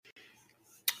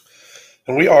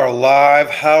And we are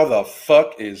live. How the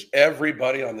fuck is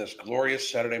everybody on this glorious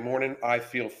Saturday morning? I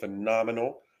feel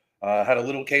phenomenal. Had a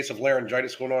little case of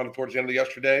laryngitis going on towards the end of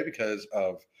yesterday because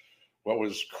of what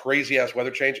was crazy ass weather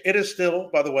change. It is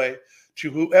still, by the way, to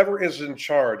whoever is in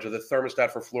charge of the thermostat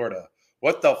for Florida.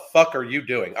 What the fuck are you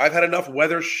doing? I've had enough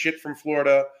weather shit from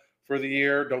Florida for the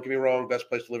year. Don't get me wrong, best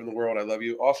place to live in the world. I love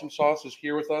you. Awesome Sauce is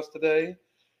here with us today.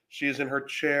 She is in her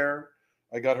chair.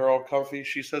 I got her all comfy.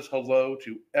 She says hello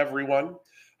to everyone.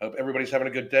 I hope everybody's having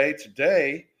a good day.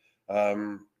 Today,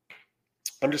 um,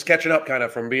 I'm just catching up kind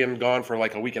of from being gone for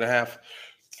like a week and a half,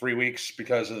 3 weeks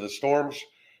because of the storms,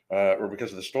 or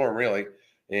because of the storm, really,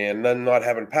 and then not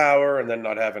having power, and then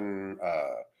not having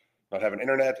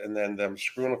internet, and then them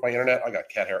screwing with my internet. I got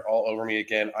cat hair all over me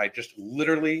again. I just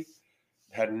literally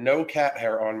had no cat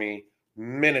hair on me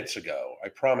minutes ago. I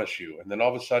promise you. And then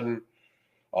all of a sudden,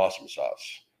 Awesome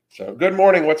Sauce. So, good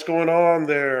morning. What's going on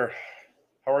there?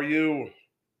 How are you?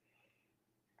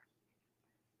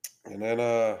 And then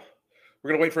we're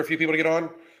going to wait for a few people to get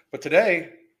on. But today,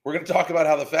 we're going to talk about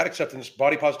how the fat acceptance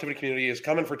body positivity community is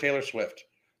coming for Taylor Swift.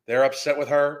 They're upset with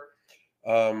her.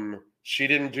 She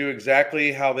didn't do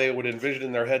exactly how they would envision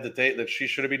in their head that she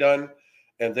should have been done,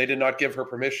 and they did not give her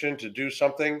permission to do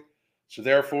something. So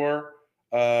therefore,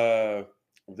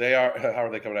 they are. How are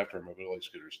they coming after her? Mobility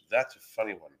scooters. That's a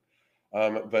funny one.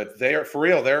 But they are for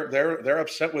real. They're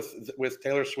upset with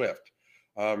Taylor Swift.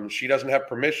 She doesn't have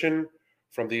permission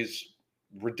from these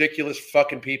ridiculous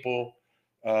fucking people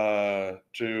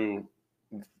to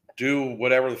do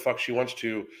whatever the fuck she wants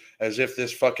to, as if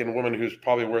this fucking woman who's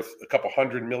probably worth a couple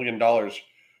 $100 million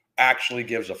actually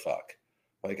gives a fuck.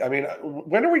 Like, I mean,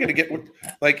 when are we going to get,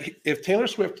 like, if Taylor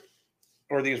Swift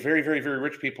or these very, very, very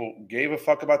rich people gave a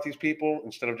fuck about these people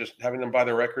instead of just having them buy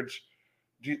their records,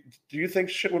 do you think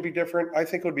shit would be different? I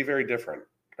think it would be very different.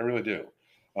 I really do.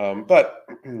 But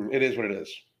it is what it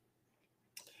is.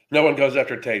 No one goes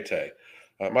after Tay Tay.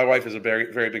 My wife is a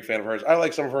very, very big fan of hers. I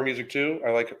like some of her music too.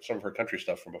 I like some of her country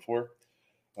stuff from before.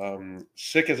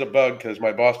 Sick as a bug because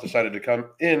my boss decided to come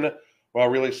in while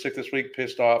really sick this week,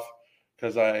 pissed off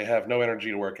because I have no energy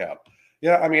to work out.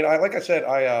 Yeah, I mean, like I said,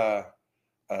 I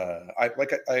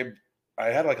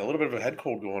had like a little bit of a head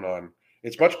cold going on.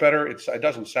 It's much better. It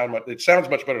doesn't sound much. It sounds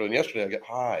much better than yesterday. I get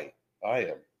hi. I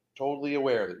am totally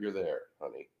aware that you're there,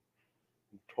 honey.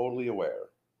 I'm totally aware.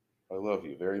 I love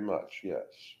you very much. Yes.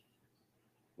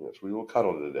 Yes, we will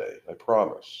cuddle today. I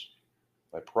promise.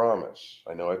 I promise.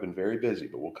 I know I've been very busy,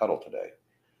 but we'll cuddle today.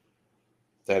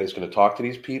 Daddy's going to talk to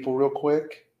these people real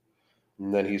quick,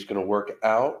 and then he's going to work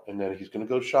out, and then he's going to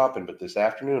go shopping. But this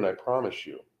afternoon, I promise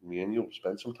you, me and you will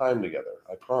spend some time together.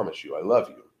 I promise you. I love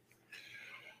you.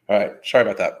 All right. Sorry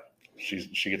about that.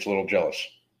 She gets a little jealous.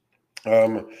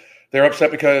 They're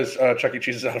upset because Chuck E.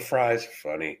 Cheese is out of fries.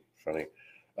 Funny.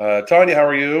 Tanya, how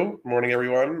are you? Morning,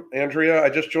 everyone. Andrea, I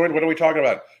just joined. What are we talking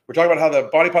about? We're talking about how the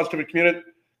body positivity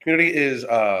community is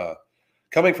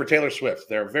coming for Taylor Swift.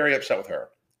 They're very upset with her.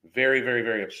 Very, very,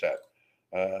 very upset.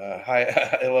 Hi,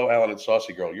 hello, Alan and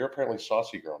Saucy Girl. You're apparently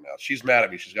Saucy Girl now. She's mad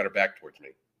at me. She's got her back towards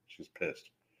me. She's pissed.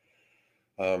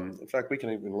 In fact, we can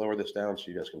even lower this down so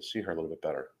you guys can see her a little bit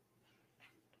better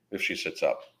if she sits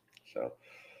up. So,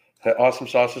 Awesome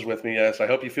Sauce is with me. Yes, I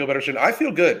hope you feel better soon. I feel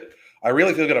good. I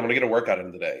really feel good. I'm going to get a workout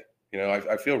in today. You know,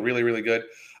 I feel really, really good.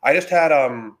 I just had I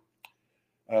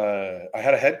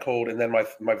had a head cold, and then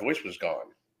my voice was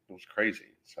gone. It was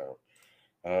crazy. So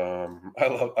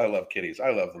I love kitties. I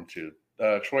love them too.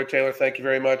 Troy Taylor, thank you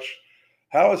very much.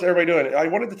 How is everybody doing? I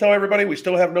wanted to tell everybody we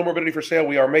still have No Morbidity for sale.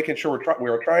 We are making sure we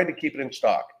are trying to keep it in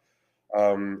stock.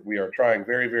 We are trying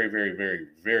very, very, very, very,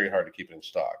 very hard to keep it in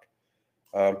stock.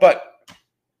 But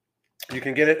you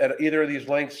can get it at either of these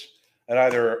links at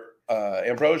either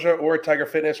Ambrosia or Tiger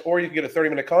Fitness, or you can get a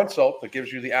 30-minute consult that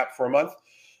gives you the app for a month.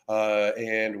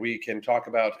 And we can talk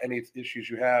about any issues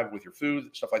you have with your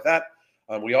food, stuff like that.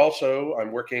 I'm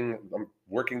working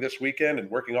this weekend and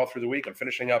working all through the week. I'm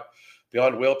finishing up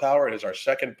Beyond Willpower. It is our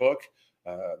second book,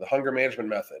 The Hunger Management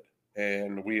Method.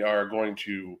 And we are going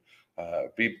to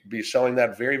be selling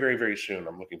that very, very, very soon.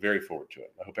 I'm looking very forward to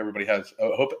it. I hope everybody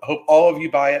hope all of you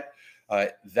buy it.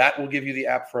 That will give you the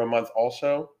app for a month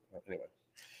also. Anyway,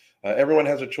 everyone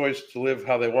has a choice to live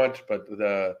how they want, but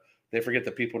they forget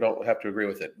that people don't have to agree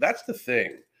with it. That's the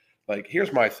thing. Like,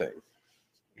 here's my thing.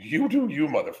 You do you,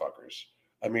 motherfuckers.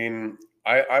 I mean,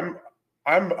 I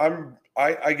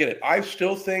get it. I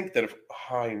still think that if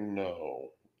I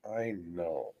know,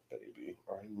 baby,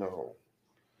 I know.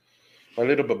 My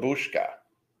little babushka.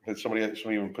 Somebody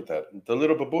even put that. The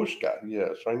little babushka.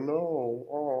 Yes, I know.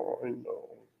 Oh, I know.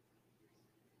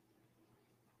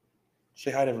 Say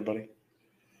hi to everybody.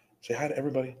 Say hi to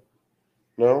everybody.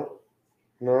 No?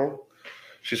 No.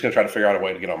 She's going to try to figure out a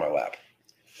way to get on my lap.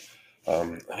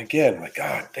 Again, like,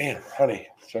 God damn, honey.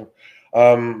 So,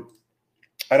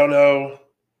 I don't know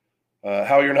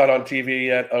how you're not on TV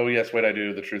yet. Oh, yes, wait, I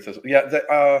do. The truth is,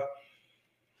 yeah,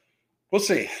 we'll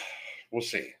see. We'll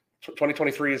see.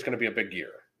 2023 is going to be a big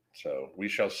year. So we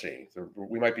shall see.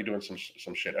 We might be doing some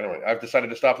shit. Anyway, I've decided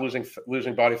to stop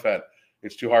losing body fat.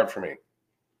 It's too hard for me.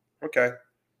 Okay.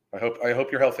 I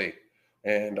hope you're healthy.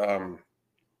 And I'm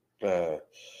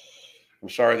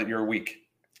sorry that you're weak.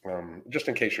 Just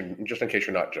in case you're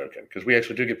not joking, because we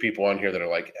actually do get people on here that are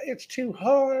like, hey, it's too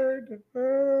hard.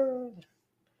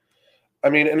 I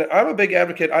mean, and I'm a big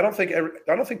advocate. I don't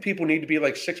think people need to be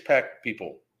like 6-pack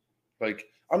people. Like,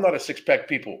 I'm not a 6-pack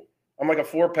people. I'm like a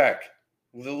 4-pack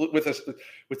with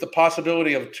the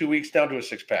possibility of 2 weeks down to a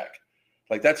 6-pack.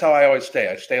 Like, that's how I always stay.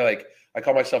 I stay like, I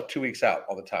call myself 2 weeks out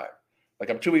all the time. Like,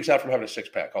 I'm 2 weeks out from having a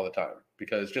 6-pack all the time,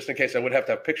 because just in case I would have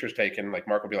to have pictures taken, like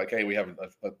Mark would be like, hey, we have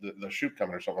the shoot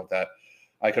coming or something like that.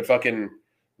 I could fucking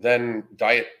then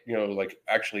diet, like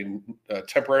actually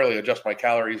temporarily adjust my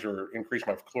calories or increase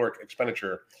my caloric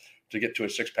expenditure to get to a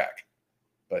 6-pack.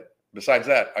 But besides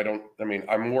that,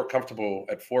 I'm more comfortable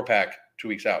at 4-pack, 2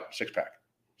 weeks out, 6-pack.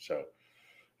 So,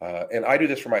 and I do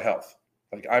this for my health.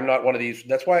 Like, I'm not one of these.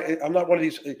 That's why I'm not one of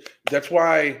these. That's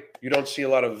why you don't see a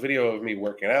lot of video of me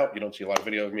working out. You don't see a lot of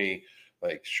video of me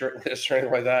like shirtless or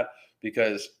anything like that,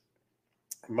 because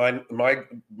my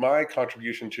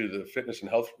contribution to the fitness and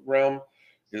health realm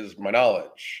is my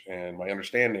knowledge and my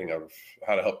understanding of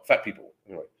how to help fat people.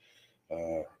 Anyway,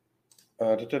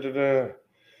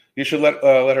 you should let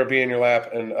her be in your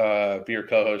lap and be your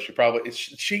co-host.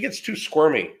 She gets too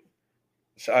squirmy.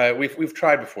 So we've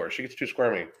tried before. She gets too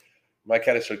squirmy. My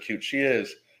cat is so cute. She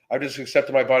is. I've just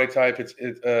accepted my body type. It's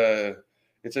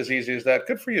as easy as that.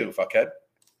 Good for you, fuckhead.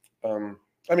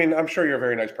 I mean, I'm sure you're a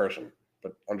very nice person,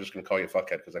 but I'm just going to call you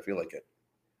fuckhead because I feel like it.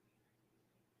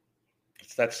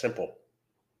 It's that simple.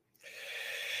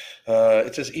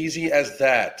 It's as easy as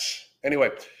that.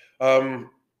 Anyway,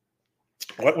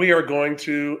 what we are going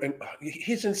to, and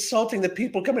he's insulting the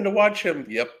people coming to watch him.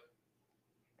 Yep.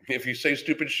 If you say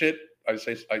stupid shit, I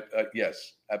say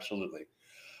yes, absolutely.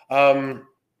 And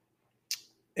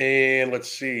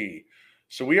let's see.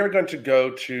 So we are going to go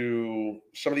to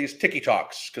some of these Tiki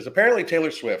Talks, because apparently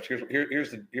Taylor Swift, here's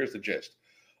the gist.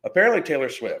 Apparently Taylor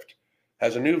Swift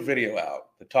has a new video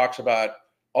out that talks about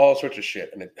all sorts of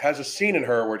shit. And it has a scene in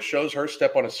her where it shows her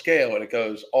step on a scale and it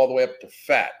goes all the way up to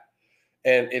fat.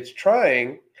 And it's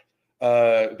trying,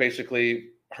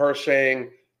 basically, her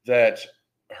saying that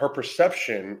her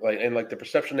perception, like the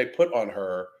perception they put on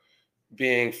her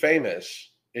being famous,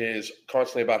 is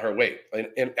constantly about her weight.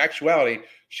 In actuality,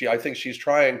 I think she's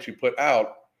trying to put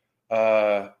out.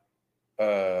 I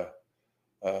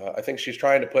think she's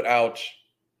trying to put out,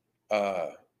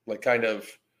 like, kind of,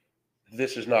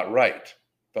 this is not right,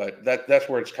 but that's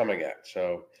where it's coming at.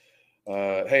 So,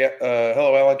 hey,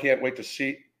 hello, Alan. Can't wait to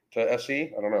SE.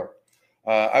 I don't know.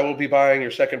 I will be buying your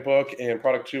second book and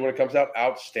product 2 when it comes out.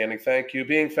 Outstanding. Thank you.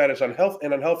 Being fat is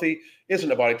unhealthy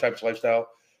isn't a body type's lifestyle.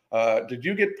 Did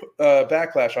you get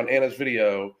backlash on Anna's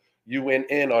video? You went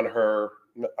in on her.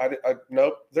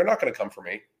 Nope. They're not going to come for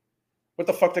me. What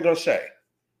the fuck are they going to say?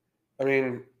 I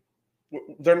mean,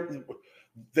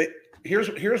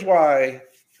 here's why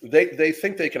they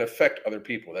think they can affect other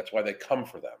people. That's why they come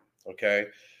for them. Okay.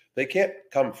 They can't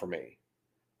come for me.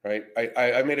 Right.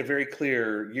 I made it very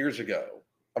clear years ago.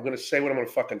 I'm going to say what I'm going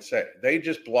to fucking say. They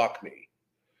just block me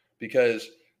because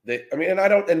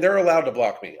and they're allowed to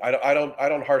block me. I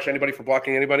don't harsh anybody for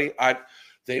blocking anybody.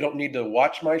 They don't need to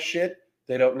watch my shit.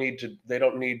 They do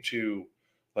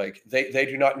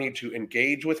not need to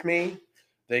engage with me.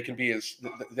 They can be if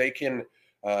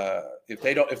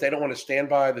they don't want to stand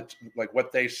by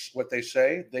what they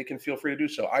say, they can feel free to do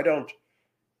so. I don't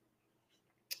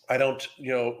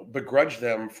begrudge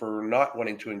them for not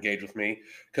wanting to engage with me,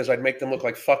 because I'd make them look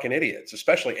like fucking idiots,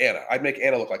 especially Anna. I'd make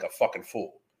Anna look like a fucking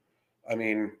fool. I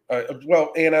mean,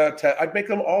 Anna, I'd make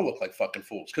them all look like fucking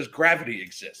fools, because gravity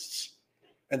exists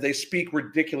and they speak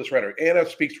ridiculous rhetoric. Anna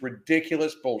speaks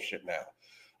ridiculous bullshit now.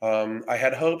 I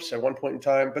had hopes at one point in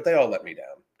time, but they all let me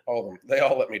down. All of them. They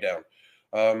all let me down.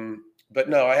 But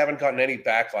no, I haven't gotten any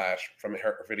backlash from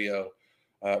her video.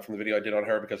 From the video I did on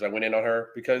her, because I went in on her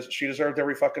because she deserved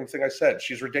every fucking thing I said.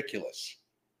 She's ridiculous.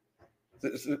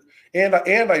 And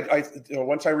I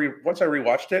once I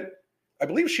rewatched it, I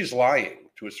believe she's lying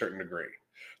to a certain degree.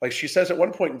 Like, she says at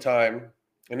one point in time,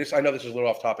 and this, I know this is a little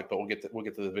off topic, but we'll get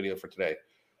to the video for today.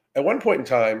 At one point in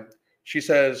time, she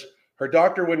says her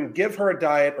doctor wouldn't give her a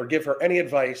diet or give her any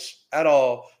advice at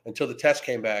all until the test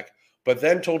came back, but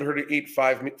then told her to eat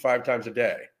five times a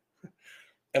day.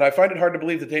 And I find it hard to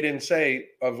believe that they didn't say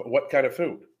of what kind of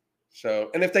food. So,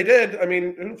 and if they did, I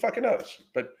mean, who fucking knows?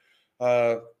 But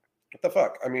what the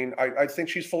fuck? I mean, I think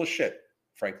she's full of shit,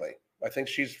 frankly. I think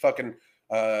she's fucking,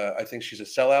 I think she's a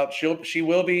sellout. She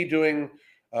will be doing,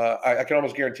 I can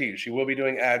almost guarantee you, she will be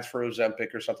doing ads for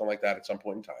Ozempic or something like that at some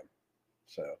point in time.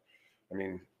 So, I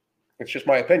mean, it's just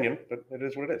my opinion, but it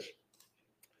is what it is.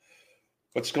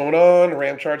 What's going on?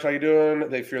 Ram Charts, how you doing?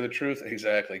 They fear the truth.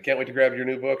 Exactly. Can't wait to grab your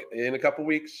new book in a couple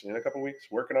weeks.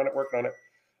 Working on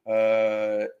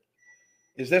it.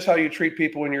 Is this how you treat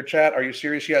people in your chat? Are you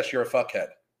serious? Yes, you're a fuckhead.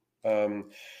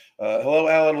 Hello,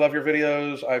 Alan. Love your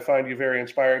videos. I find you very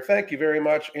inspiring. Thank you very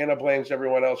much. Anna blames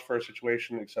everyone else for a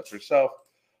situation except herself.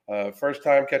 First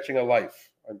time catching a life.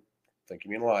 I think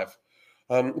you mean live.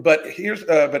 But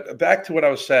back to what I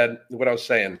was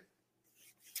saying.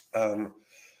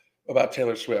 About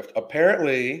Taylor Swift.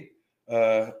 Apparently,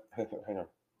 hang on.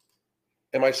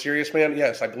 Am I serious, man?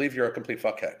 Yes, I believe you're a complete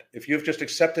fuckhead. If you've just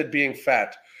accepted being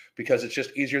fat because it's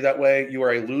just easier that way, you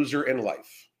are a loser in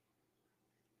life.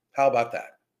 How about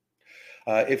that?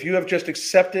 If you have just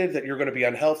accepted that you're going to be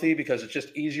unhealthy because it's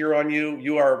just easier on you,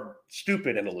 you are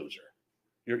stupid and a loser.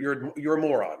 You're a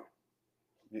moron.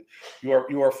 You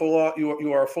are full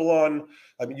on.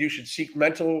 I mean, you should seek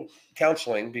mental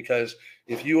counseling, because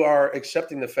if you are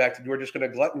accepting the fact that you are just going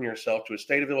to glutton yourself to a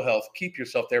state of ill health, keep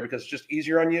yourself there because it's just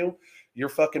easier on you, you're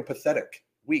fucking pathetic,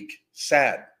 weak,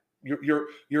 sad. You're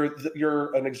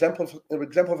an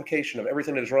exemplification of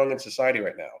everything that is wrong in society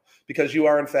right now, because you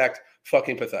are in fact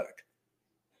fucking pathetic.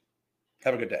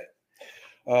 Have a good day.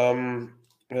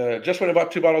 Just went and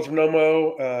bought 2 bottles of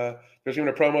Nomo. There's even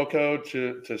a promo code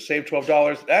to save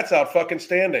 $12. That's out fucking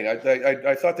standing. I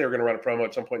thought they were going to run a promo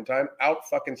at some point in time. Out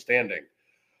fucking standing.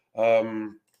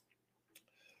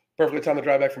 Perfectly timed to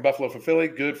drive back from Buffalo for Philly.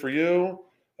 Good for you.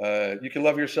 You can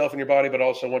love yourself and your body, but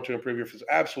also want to improve your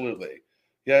physical. Absolutely.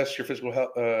 Yes, your physical health.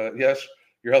 Yes,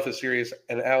 your health is serious,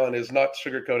 and Alan is not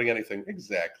sugarcoating anything.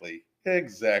 Exactly.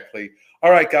 All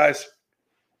right, guys.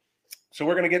 So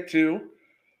we're going to get to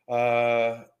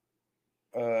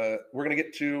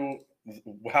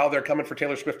how they're coming for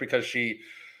Taylor Swift, because she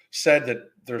said that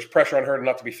there's pressure on her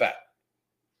not to be fat.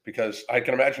 Because I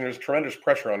can imagine there's tremendous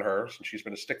pressure on her, since she's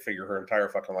been a stick figure her entire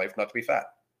fucking life, not to be fat.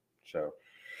 So,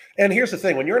 and here's the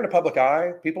thing: when you're in the public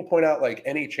eye, people point out like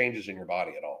any changes in your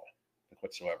body at all, like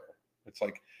whatsoever. It's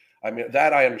like, I mean,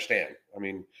 that I understand. I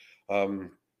mean,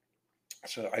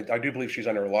 so I do believe she's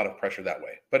under a lot of pressure that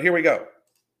way. But here we go.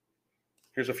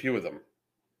 Here's a few of them.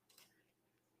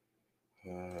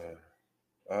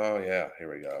 Oh yeah,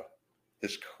 here we go.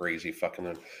 This crazy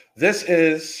fucking. This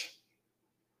is.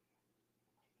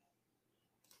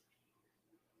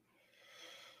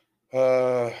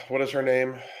 What is her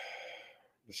name?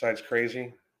 Besides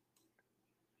crazy.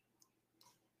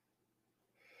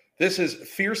 This is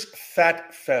Fierce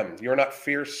Fat Femme. You're not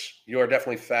fierce. You are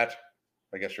definitely fat.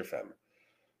 I guess you're femme.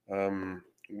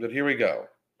 But here we go.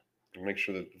 Make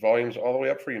sure the volume's all the way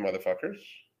up for you, motherfuckers.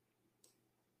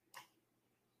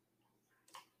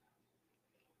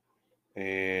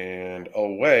 And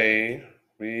away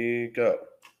we go.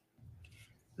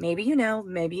 Maybe you know,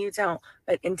 maybe you don't,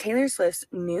 but in Taylor Swift's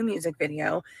new music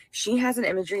video, she has an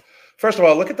imagery. First of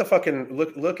all, look at the fucking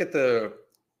look at the.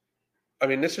 I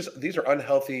mean, these are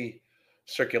unhealthy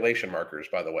circulation markers,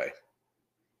 by the way.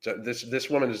 So this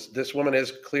woman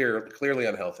is clearly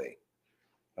unhealthy.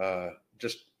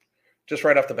 Just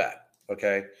right off the bat.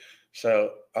 Okay,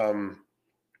 so I'm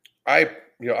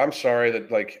sorry that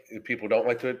like people don't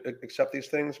like to accept these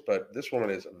things, but this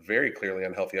woman is very clearly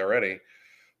unhealthy already.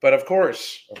 But of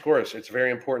course, it's very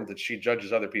important that she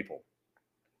judges other people.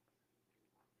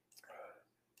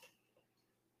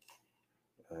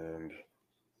 And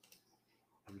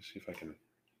let me see if I can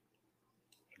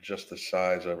adjust the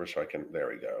size over so I can. There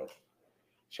we go.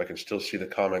 So I can still see the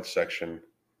comments section.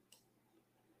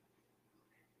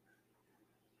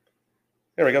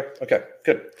 There we go. Okay,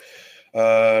 good.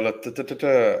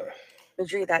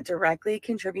 Imagery that directly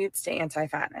contributes to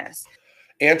anti-fatness.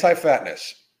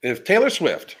 Anti-fatness. If Taylor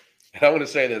Swift, and I'm going to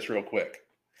say this real quick,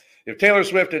 if Taylor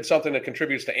Swift did something that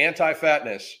contributes to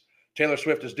anti-fatness, Taylor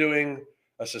Swift is doing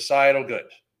a societal good.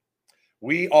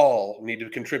 We all need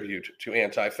to contribute to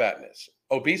anti-fatness.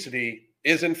 Obesity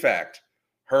is, in fact,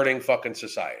 hurting fucking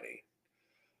society.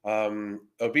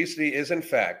 Obesity is, in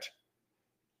fact,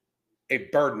 a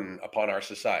burden upon our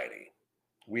society.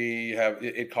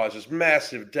 It causes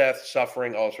massive death,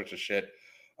 suffering, all sorts of shit.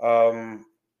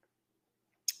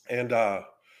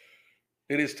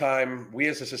 It is time we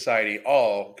as a society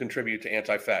all contribute to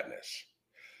anti-fatness.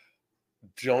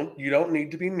 You don't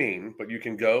need to be mean, but you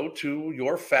can go to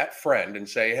your fat friend and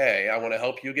say, "Hey, I want to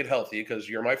help you get healthy because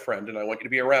you're my friend and I want you to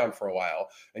be around for a while.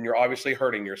 And you're obviously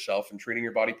hurting yourself and treating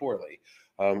your body poorly.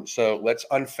 So let's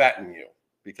unfatten you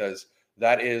because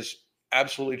that is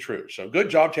absolutely true." So good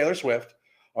job, Taylor Swift,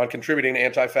 on contributing to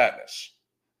anti-fatness.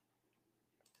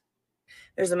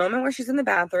 There's a moment where she's in the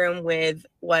bathroom with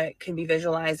what can be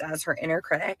visualized as her inner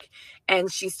critic, and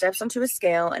she steps onto a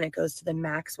scale and it goes to the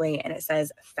max weight and it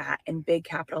says fat in big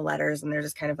capital letters. And there's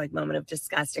this kind of like moment of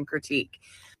disgust and critique.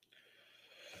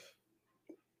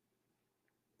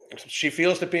 She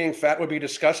feels that being fat would be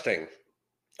disgusting.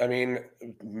 I mean,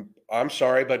 I'm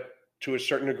sorry, but to a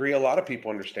certain degree, a lot of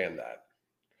people understand that.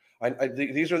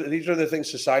 These are the things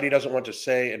society doesn't want to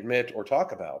say, admit, or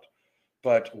talk about.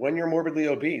 But when you're morbidly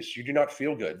obese, you do not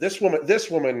feel good. This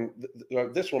woman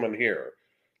here,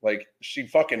 like she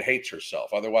fucking hates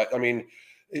herself. Otherwise, I mean,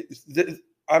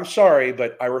 I'm sorry,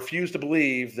 but I refuse to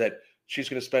believe that she's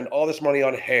going to spend all this money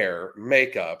on hair,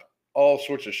 makeup, all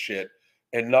sorts of shit,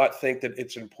 and not think that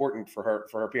it's important for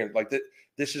her appearance. Like that,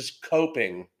 this is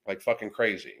coping like fucking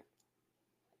crazy.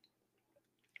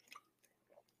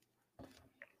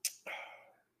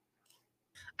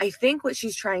 I think what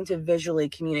she's trying to visually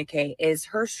communicate is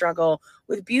her struggle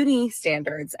with beauty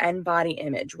standards and body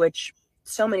image, which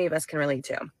so many of us can relate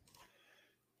to.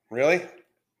 Really?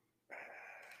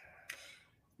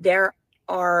 There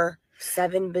are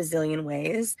 7 bazillion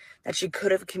ways that she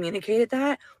could have communicated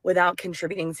that without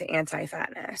contributing to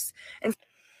anti-fatness. And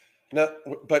no,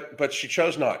 but she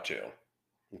chose not to.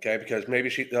 Okay, because maybe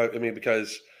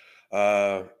because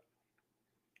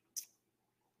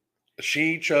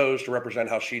she chose to represent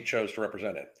how she chose to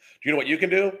represent it. Do you know what you can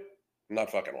do?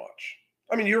 Not fucking watch.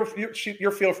 I mean, you're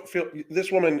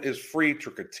this woman is free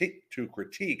to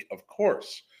critique, of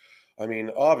course. I mean,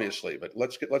 obviously, but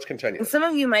let's continue. And some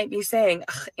of you might be saying,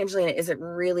 Angelina, is it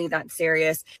really that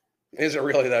serious? Is it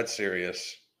really that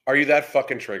serious? Are you that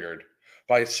fucking triggered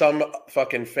by some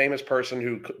fucking famous person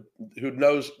who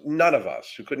knows none of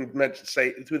us, who couldn't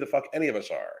say who the fuck any of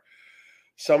us are?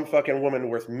 Some fucking woman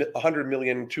worth 100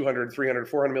 million, 200, 300,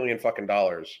 400 million fucking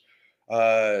dollars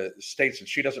states that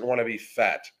she doesn't want to be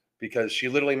fat because she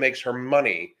literally makes her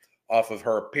money off of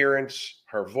her appearance,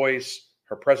 her voice,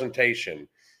 her presentation.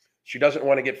 She doesn't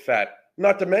want to get fat,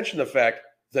 not to mention the fact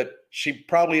that she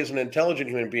probably is an intelligent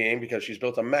human being because she's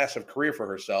built a massive career for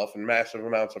herself and massive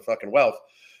amounts of fucking wealth.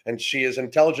 And she is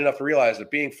intelligent enough to realize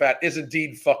that being fat is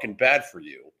indeed fucking bad for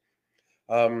you.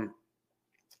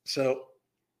 So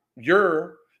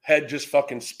your head just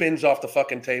fucking spins off the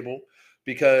fucking table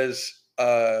because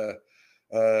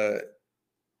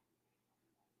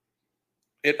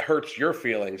it hurts your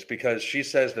feelings because she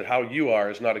says that how you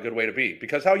are is not a good way to be.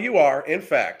 Because how you are, in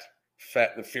fact,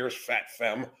 fat and fierce fat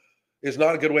femme, is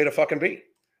not a good way to fucking be.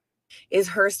 Is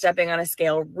her stepping on a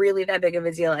scale really that big of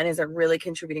a deal? And is it really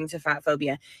contributing to fat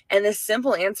phobia? And the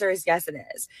simple answer is yes, it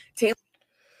is.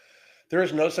 There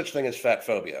is no such thing as fat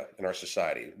phobia in our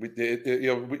society.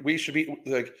 We should be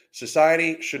like,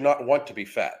 society should not want to be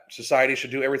fat. Society should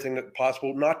do everything that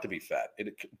possible not to be fat.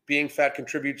 Being fat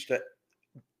contributes to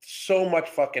so much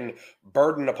fucking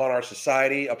burden upon our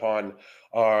society, upon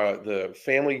the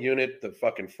family unit, the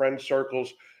fucking friend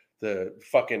circles, the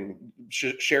fucking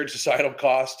shared societal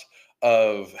cost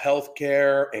of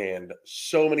healthcare and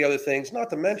so many other things, not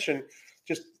to mention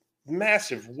just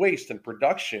massive waste and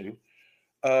production,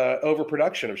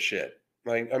 overproduction of shit.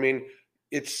 Like, I mean,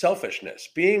 it's selfishness.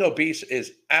 Being obese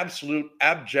is absolute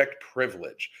abject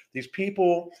privilege. These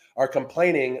people are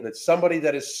complaining that somebody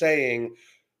that is saying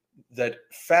that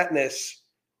fatness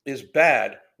is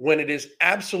bad when it is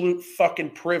absolute fucking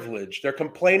privilege. They're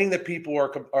complaining that people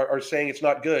are saying it's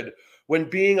not good when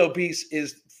being obese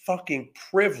is fucking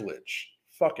privilege.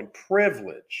 Fucking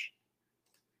privilege.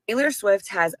 Taylor Swift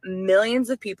has millions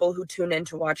of people who tune in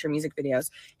to watch her music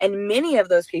videos, and many of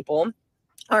those people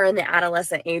are in the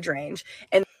adolescent age range.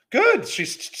 And good,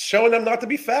 she's showing them not to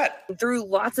be fat. Through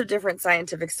lots of different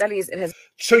scientific studies, it has.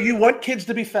 So you want kids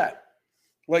to be fat?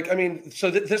 Like, I mean,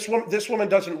 so this woman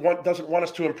doesn't want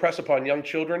us to impress upon young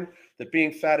children that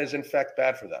being fat is in fact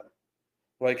bad for them.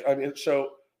 Like, I mean,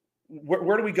 so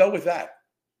where do we go with that?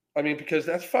 I mean, because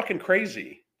that's fucking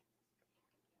crazy.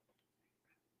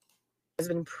 Has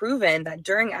been proven that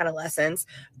during adolescence,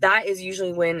 that is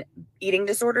usually when eating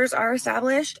disorders are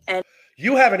established. And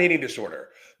you have an eating disorder.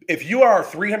 If you are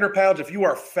 300 pounds, if you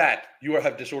are fat, you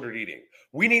have disordered eating.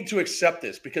 We need to accept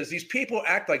this because these people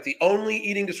act like the only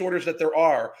eating disorders that there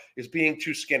are is being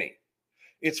too skinny.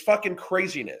 It's fucking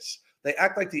craziness. They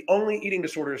act like the only eating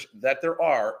disorders that there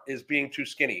are is being too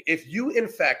skinny. If you, in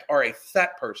fact, are a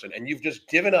fat person and you've just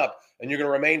given up and you're going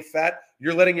to remain fat,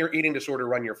 you're letting your eating disorder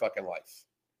run your fucking life.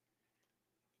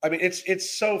 I mean,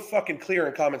 it's so fucking clear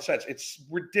and common sense. It's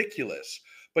ridiculous.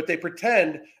 But they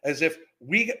pretend as if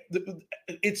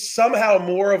it's somehow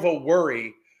more of a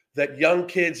worry that young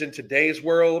kids in today's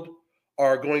world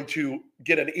are going to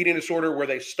get an eating disorder where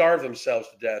they starve themselves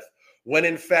to death, when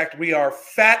in fact we are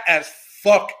fat as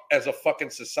fuck as a fucking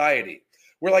society.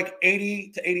 We're like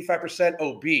 80 to 85%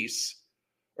 obese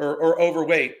or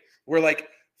overweight. We're like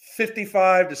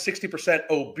 55 to 60%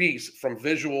 obese from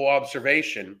visual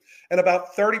observation, and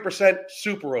about 30%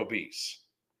 super obese.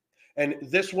 And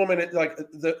this woman, like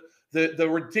the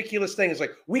ridiculous thing is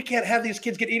like, we can't have these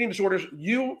kids get eating disorders.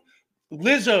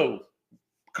 Lizzo,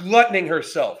 gluttoning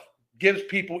herself, gives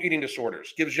people eating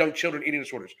disorders, gives young children eating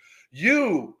disorders.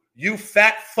 You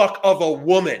fat fuck of a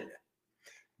woman,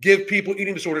 give people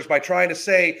eating disorders by trying to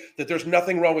say that there's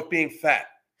nothing wrong with being fat.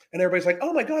 And everybody's like,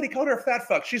 oh my God, he called her a fat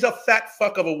fuck. She's a fat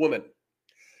fuck of a woman.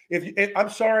 If I'm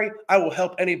sorry, I will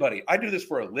help anybody. I do this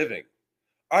for a living.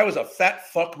 I was a fat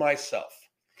fuck myself.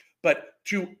 But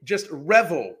to just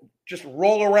revel, just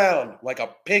roll around like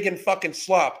a pig in fucking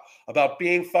slop about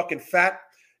being fucking fat,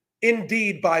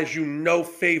 indeed buys you no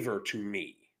favor to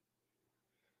me.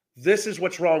 This is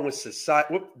what's wrong with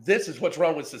society. This is what's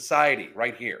wrong with society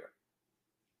right here.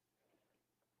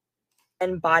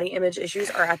 And body image issues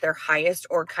are at their highest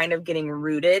or kind of getting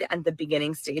rooted at the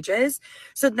beginning stages.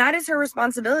 So that is her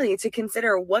responsibility to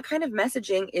consider what kind of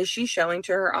messaging is she showing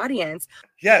to her audience.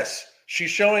 Yes,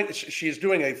 she's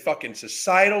doing a fucking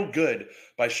societal good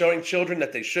by showing children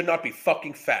that they should not be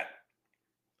fucking fat.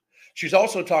 She's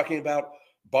also talking about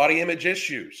body image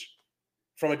issues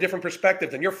from a different perspective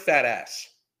than your fat ass.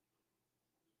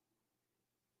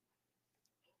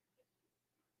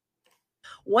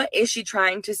 What is she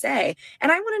trying to say?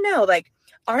 And I want to know, like,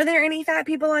 are there any fat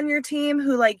people on your team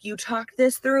who, like, you talk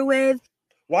this through with?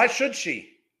 Why should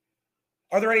she?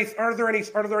 Are there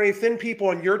any thin people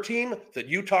on your team that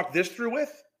you talk this through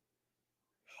with?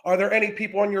 Are there any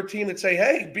people on your team that say,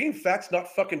 hey, being fat's not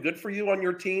fucking good for you on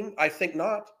your team? I think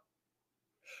not.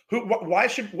 Why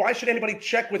should anybody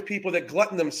check with people that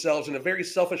glutton themselves in a very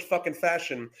selfish fucking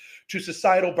fashion to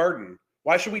societal burden?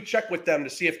 Why should we check with them to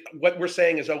see if what we're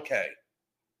saying is okay?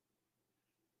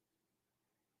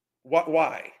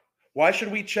 Why? Why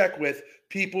should we check with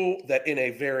people that in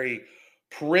a very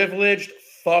privileged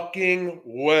fucking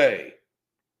way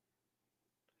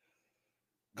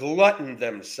glutton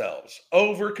themselves,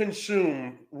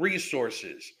 overconsume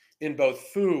resources in both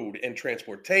food and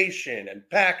transportation and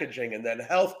packaging and then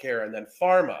healthcare and then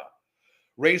pharma,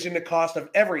 raising the cost of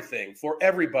everything for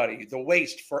everybody, the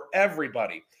waste for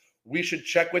everybody? We should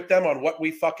check with them on what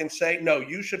we fucking say? No,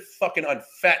 you should fucking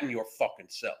unfatten your fucking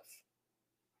self.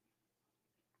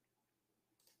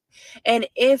 And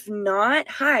if not,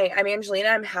 hi, I'm Angelina.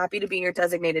 I'm happy to be your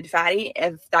designated fatty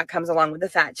if that comes along with the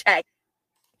fat check.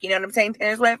 You know what I'm saying,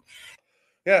 Taylor Swift?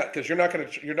 Yeah, because you're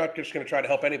not just gonna try to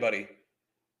help anybody.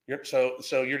 You're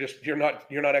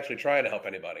not actually trying to help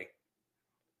anybody.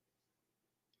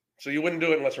 So you wouldn't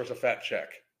do it unless there's a fat check.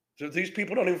 So these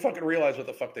people don't even fucking realize what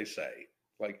the fuck they say.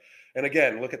 Like, and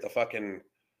again, look at the fucking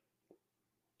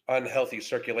unhealthy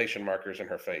circulation markers in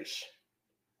her face.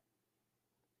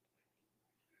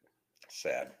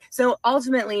 Sad. So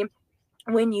ultimately,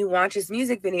 when you watch his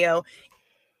music video,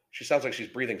 she sounds like she's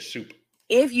breathing soup.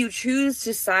 If you choose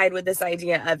to side with this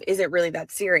idea of, is it really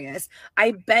that serious?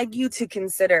 I beg you to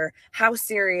consider how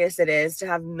serious it is to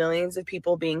have millions of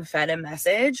people being fed a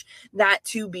message that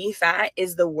to be fat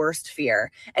is the worst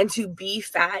fear. And to be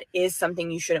fat is something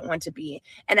you shouldn't want to be.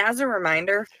 And as a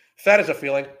reminder, fat is a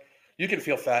feeling. You can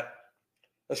feel fat,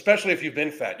 especially if you've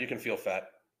been fat. You can feel fat.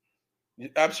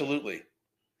 Absolutely.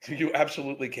 You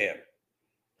absolutely can.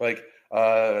 Like,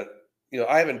 I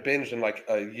haven't binged in like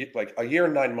a year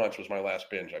and 9 months was my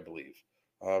last binge, I believe.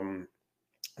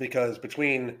 Because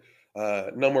between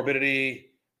No Morbidity,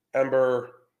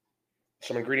 Ember,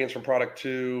 some ingredients from product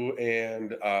 2,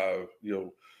 and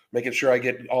making sure I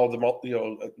get all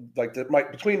the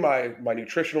between my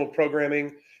nutritional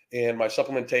programming and my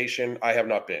supplementation, I have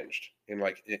not binged.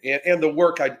 And the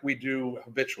work we do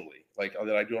habitually, like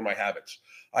that I do on my habits,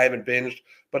 I haven't binged.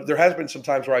 But there has been some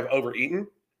times where I've overeaten.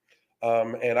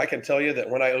 And I can tell you that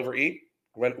when I overeat,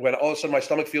 when all of a sudden my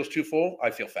stomach feels too full, I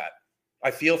feel fat.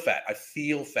 I feel fat. I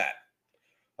feel fat.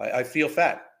 I feel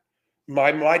fat.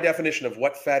 My definition of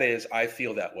what fat is, I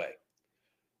feel that way.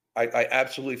 I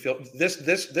absolutely feel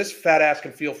this fat ass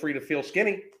can feel free to feel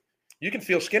skinny. You can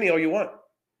feel skinny all you want.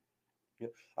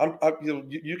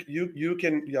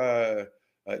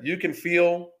 You can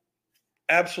feel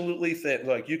absolutely thin.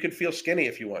 Like, you could feel skinny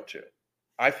if you want to.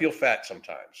 I feel fat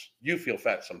sometimes. You feel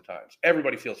fat sometimes.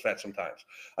 Everybody feels fat sometimes.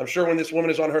 I'm sure when this woman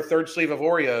is on her third sleeve of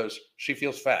Oreos, she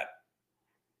feels fat.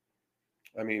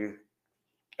 I mean,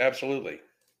 absolutely.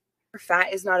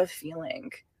 Fat is not a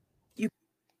feeling. You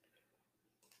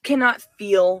cannot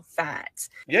feel fat.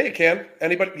 Yeah, you can.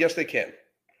 Anybody? Yes, they can.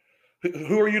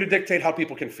 Who are you to dictate how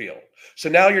people can feel? So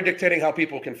now you're dictating how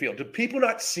people can feel. Do people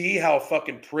not see how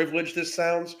fucking privileged this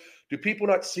sounds? Do people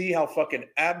not see how fucking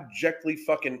abjectly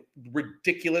fucking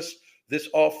ridiculous this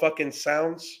all fucking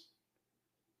sounds?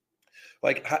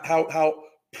 Like how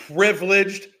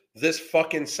privileged this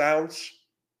fucking sounds?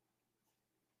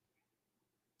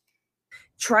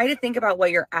 Try to think about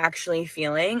what you're actually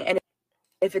feeling. And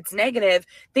if it's negative,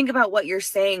 think about what you're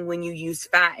saying when you use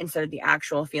fat instead of the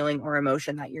actual feeling or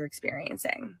emotion that you're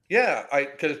experiencing. Yeah,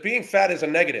 because being fat is a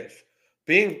negative.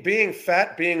 Being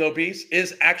fat, being obese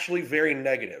is actually very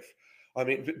negative. I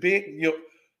mean,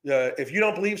 if you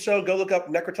don't believe so, go look up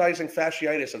necrotizing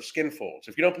fasciitis of skin folds.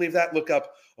 If you don't believe that, look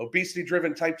up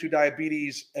obesity-driven type 2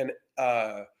 diabetes and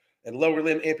lower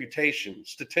limb amputation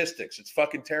statistics. It's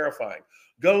fucking terrifying.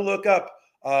 Go look up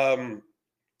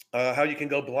how you can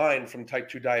go blind from type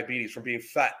 2 diabetes from being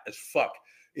fat as fuck.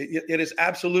 It is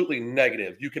absolutely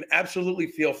negative. You can absolutely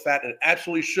feel fat, and it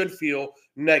absolutely should feel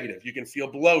negative. You can feel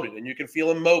bloated, and you can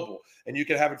feel immobile, and you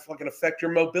can have it fucking affect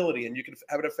your mobility, and you can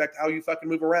have it affect how you fucking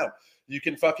move around. You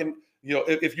can fucking,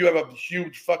 if you have a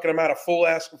huge fucking amount of full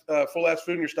ass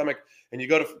food in your stomach, and you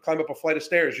go to climb up a flight of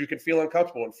stairs, you can feel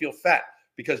uncomfortable and feel fat,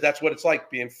 because that's what it's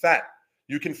like being fat.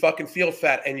 You can fucking feel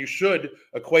fat, and you should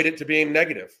equate it to being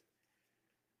negative.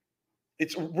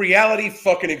 It's reality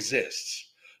fucking exists.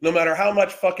 No matter how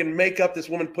much fucking makeup this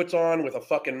woman puts on with a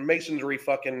fucking masonry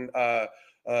fucking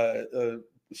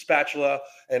spatula,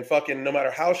 and fucking no matter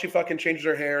how she fucking changes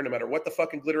her hair, no matter what the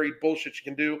fucking glittery bullshit she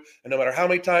can do, and no matter how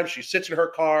many times she sits in her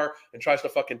car and tries to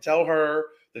fucking tell herself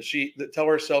that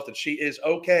she is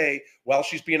okay while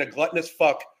she's being a gluttonous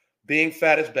fuck, being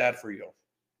fat is bad for you.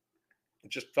 It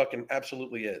just fucking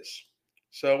absolutely is.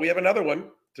 So we have another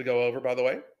one to go over, by the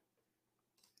way.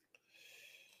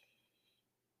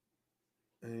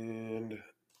 And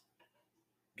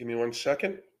give me 1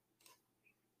 second.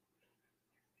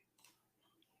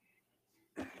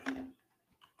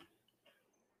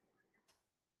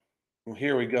 Well,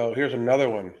 here we go. Here's another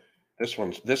one. This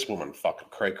woman fucking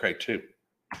cray too.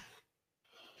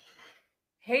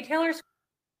 Hey, Taylor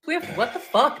Swift, what the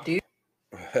fuck, dude?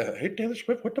 Hey, Taylor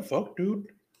Swift, what the fuck, dude?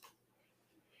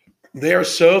 They are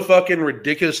so fucking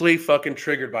ridiculously fucking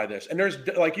triggered by this. And there's,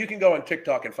 like, you can go on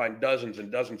TikTok and find dozens and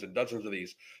dozens and dozens of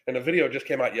these. And the video just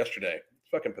came out yesterday. It's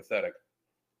fucking pathetic.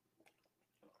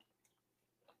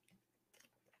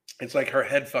 It's like her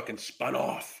head fucking spun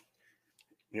off,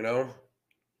 you know?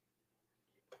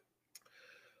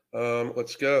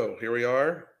 Let's go. Here we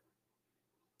are.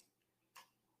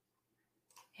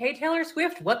 Hey, Taylor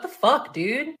Swift, what the fuck,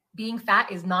 dude? Being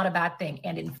fat is not a bad thing.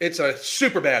 And it's a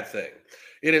super bad thing.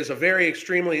 It is a very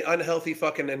extremely unhealthy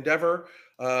fucking endeavor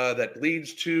that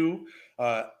leads to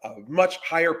a much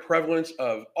higher prevalence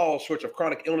of all sorts of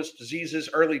chronic illness, diseases,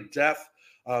 early death,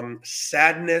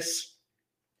 sadness,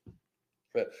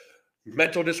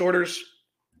 mental disorders,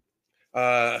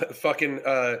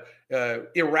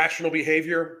 irrational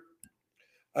behavior.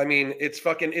 I mean, it's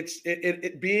fucking,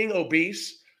 being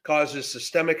obese causes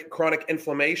systemic chronic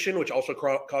inflammation, which also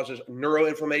causes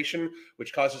neuroinflammation,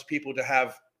 which causes people to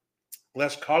have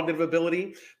less cognitive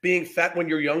ability. Being fat when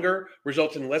you're younger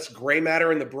results in less gray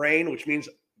matter in the brain, which means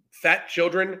fat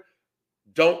children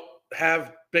don't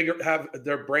have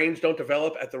their brains don't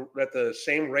develop at the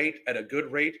same rate, at a good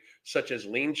rate, such as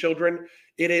lean children.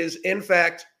 It is, in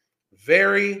fact,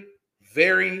 very,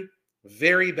 very,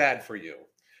 very bad for you.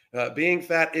 Being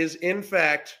fat is, in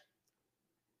fact,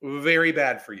 very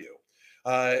bad for you.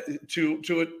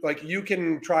 Like, you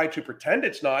can try to pretend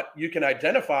it's not. You can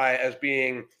identify as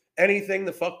being anything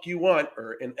the fuck you want,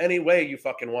 or in any way you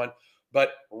fucking want,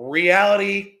 but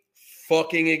reality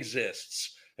fucking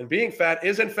exists. And being fat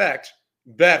is, in fact,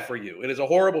 bad for you. It is a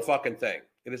horrible fucking thing.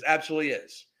 It is, absolutely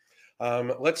is.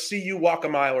 Let's see you walk a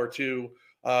mile or two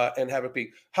and have a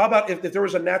peek. How about if there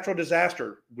was a natural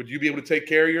disaster? Would you be able to take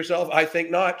care of yourself? I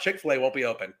think not. Chick-fil-A won't be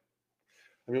open.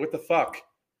 I mean, what the fuck?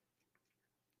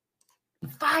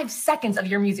 5 seconds of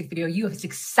your music video, you have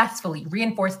successfully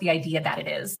reinforced the idea that it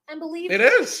is. And believe it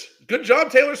is. Good job,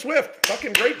 Taylor Swift.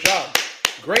 Fucking great job.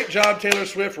 Great job, Taylor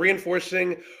Swift,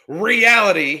 reinforcing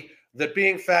reality that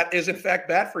being fat is, in fact,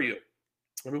 bad for you.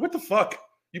 I mean, what the fuck?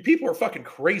 You people are fucking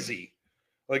crazy.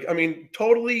 Like, I mean,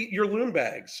 totally, you're loon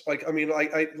bags. Like, I mean,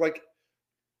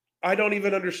 I don't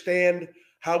even understand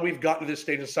how we've gotten to this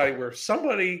stage in society where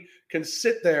somebody can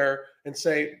sit there and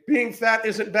say, being fat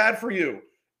isn't bad for you.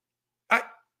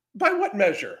 By what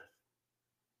measure?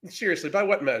 Seriously, by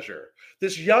what measure?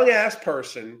 This young ass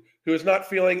person who is not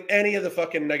feeling any of the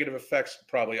fucking negative effects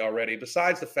probably already,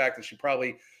 besides the fact that she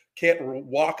probably can't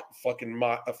walk fucking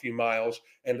a few miles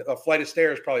and a flight of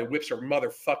stairs probably whips her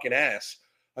motherfucking ass.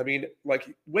 I mean,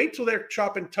 like, wait till they're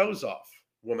chopping toes off,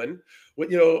 woman. Wait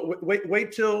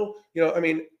till, I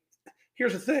mean,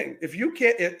 here's the thing. If you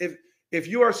can't, if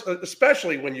you are,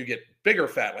 especially when you get bigger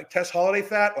fat, like Tess Holiday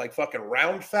fat, like fucking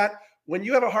round fat, when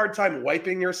you have a hard time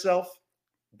wiping yourself,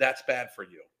 that's bad for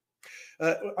you.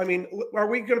 I mean, are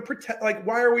we going to pretend? Like,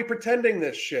 why are we pretending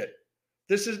this shit?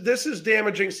 This is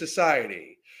damaging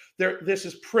society. This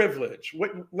is privilege.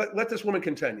 Let this woman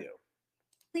continue.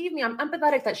 Believe me, I'm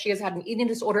empathetic that she has had an eating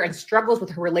disorder and struggles with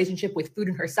her relationship with food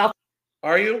and herself.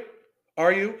 Are you?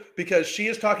 Are you? Because she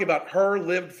is talking about her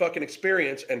lived fucking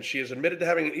experience, and she is admitted to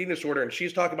having an eating disorder, and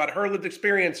she's talking about her lived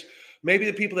experience. Maybe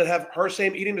the people that have her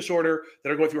same eating disorder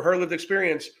that are going through her lived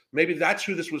experience, maybe that's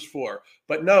who this was for.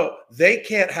 But no, they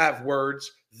can't have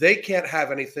words. They can't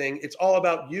have anything. It's all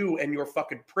about you and your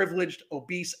fucking privileged,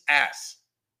 obese ass.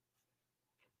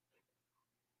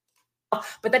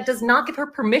 But that does not give her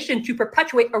permission to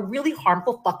perpetuate a really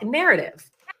harmful fucking narrative.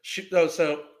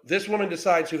 So this woman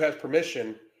decides who has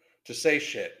permission to say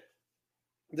shit.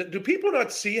 Do people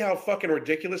not see how fucking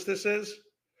ridiculous this is?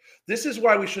 This is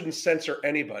why we shouldn't censor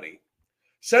anybody.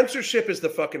 Censorship is the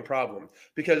fucking problem,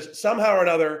 because somehow or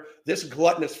another, this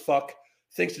gluttonous fuck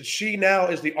thinks that she now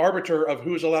is the arbiter of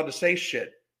who's allowed to say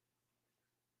shit.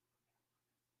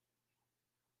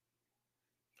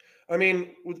 I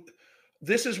mean,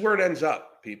 this is where it ends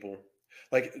up, people.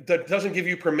 Like, that doesn't give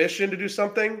you permission to do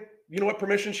something. You know what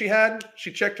permission she had?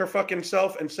 She checked her fucking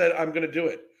self and said, I'm going to do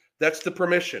it. That's the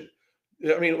permission.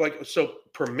 I mean, like, so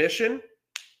permission?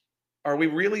 Are we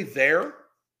really there?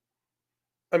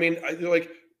 I mean,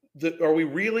 are we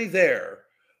really there?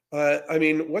 I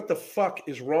mean, what the fuck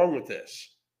is wrong with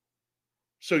this?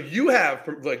 So you have,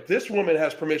 like, this woman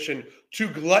has permission to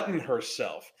glutton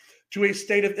herself to a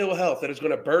state of ill health that is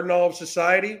going to burden all of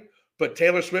society, but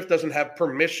Taylor Swift doesn't have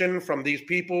permission from these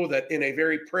people that in a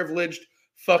very privileged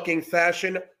fucking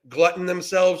fashion glutton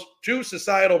themselves to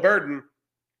societal burden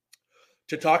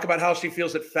to talk about how she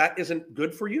feels that fat isn't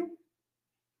good for you?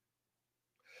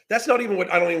 That's not even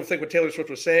I don't even think what Taylor Swift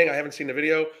was saying. I haven't seen the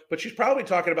video, but she's probably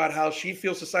talking about how she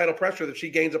feels societal pressure that she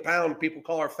gains a pound, people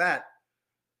call her fat.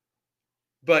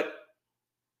 But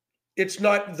it's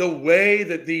not the way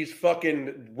that these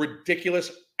fucking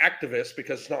ridiculous activists,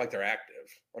 because it's not like they're active.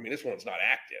 I mean, this one's not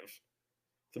active.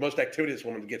 The most activity this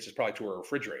woman gets is probably to her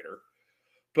refrigerator.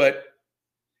 But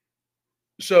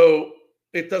so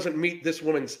it doesn't meet this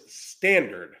woman's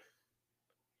standard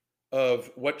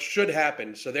of what should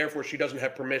happen, so therefore she doesn't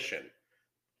have permission.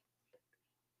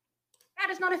 Fat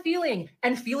is not a feeling,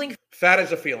 and feeling fat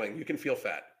is a feeling. You can feel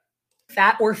fat.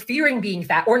 Fat or fearing being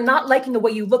fat or not liking the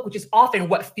way you look, which is often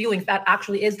what feeling fat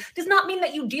actually is, does not mean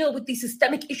that you deal with these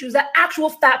systemic issues that actual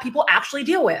fat people actually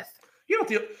deal with. You don't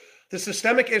deal. The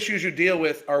systemic issues you deal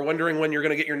with are wondering when you're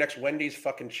going to get your next Wendy's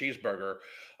fucking cheeseburger,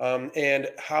 and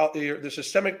how the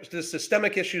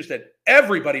systemic issues that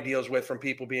everybody deals with from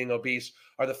people being obese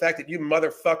are the fact that you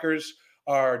motherfuckers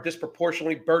are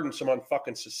disproportionately burdensome on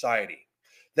fucking society.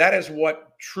 That is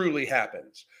what truly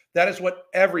happens. That is what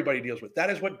everybody deals with. That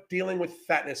is what dealing with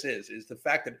fatness is the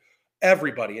fact that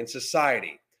everybody in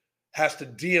society has to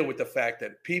deal with the fact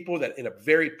that people that in a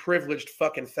very privileged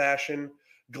fucking fashion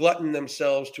glutton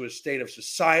themselves to a state of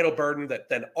societal burden that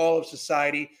then all of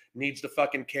society needs to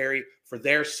fucking carry for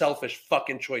their selfish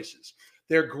fucking choices.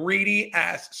 Their greedy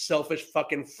ass, selfish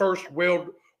fucking first world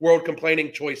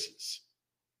complaining choices.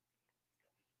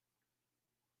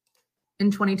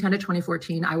 In 2010 to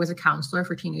 2014, I was a counselor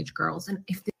for teenage girls. And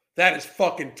that is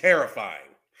fucking terrifying.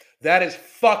 That is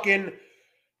fucking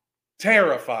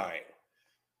terrifying.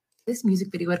 This music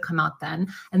video had come out then,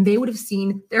 and they would have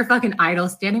seen their fucking idol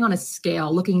standing on a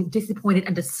scale, looking disappointed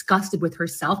and disgusted with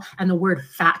herself, and the word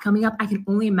fat coming up. I can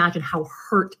only imagine how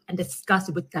hurt and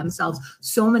disgusted with themselves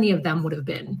so many of them would have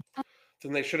been.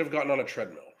 Then they should have gotten on a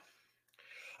treadmill.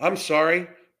 I'm sorry,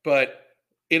 but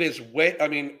it is way, I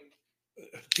mean,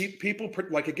 people,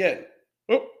 like, again,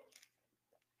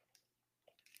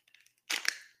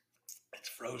 it's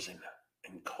frozen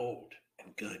and cold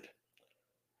and good.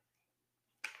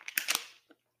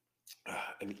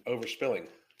 And overspilling.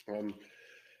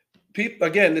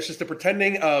 Again, this is the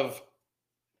pretending of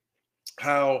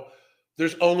how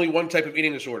there's only one type of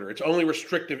eating disorder. It's only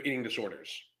restrictive eating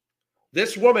disorders.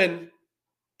 This woman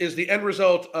is the end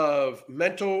result of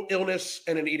mental illness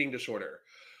and an eating disorder.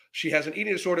 She has an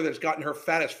eating disorder that's gotten her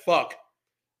fat as fuck.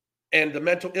 And the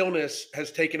mental illness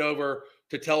has taken over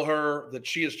to tell her that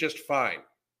she is just fine.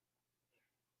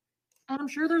 And I'm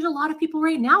sure there's a lot of people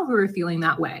right now who are feeling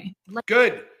that way.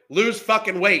 Good. Lose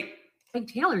fucking weight. Like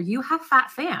Taylor, you have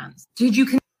fat fans. Did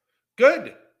you?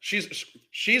 Good.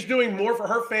 She's doing more for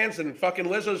her fans than fucking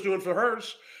Lizzo's doing for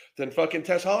hers, than fucking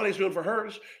Tess Holliday's doing for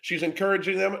hers. She's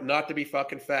encouraging them not to be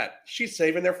fucking fat. She's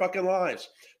saving their fucking lives.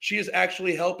 She is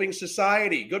actually helping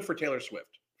society. Good for Taylor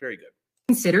Swift. Very good.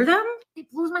 Consider them? It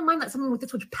blows my mind that someone with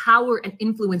this much power and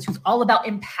influence, who's all about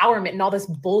empowerment and all this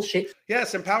bullshit.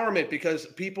 Yes, empowerment, because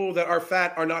people that are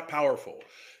fat are not powerful.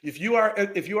 If you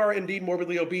are indeed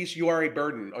morbidly obese, you are a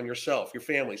burden on yourself, your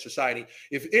family, society.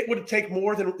 If you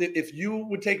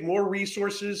would take more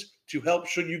resources to help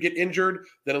should you get injured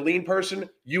than a lean person,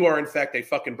 you are in fact a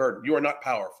fucking burden. You are not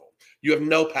powerful. You have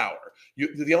no power.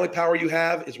 The only power you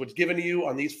have is what's given to you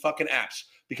on these fucking apps.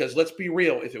 Because let's be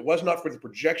real, if it was not for the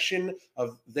projection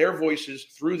of their voices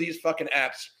through these fucking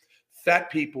apps, fat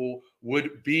people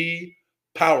would be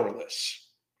powerless.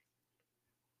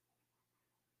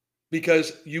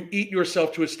 Because you eat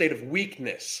yourself to a state of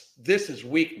weakness. This is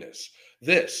weakness.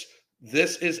 This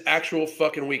is actual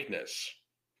fucking weakness.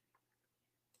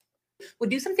 Would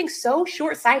do something so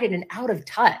short-sighted and out of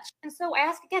touch. And so I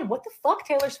ask again, what the fuck,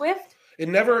 Taylor Swift? It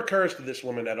never occurs to this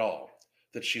woman at all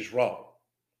that she's wrong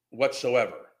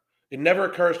whatsoever. It never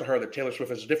occurs to her that Taylor Swift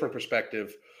has a different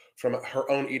perspective from her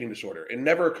own eating disorder. It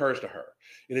never occurs to her.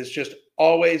 It is just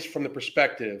always from the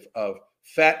perspective of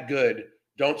fat good,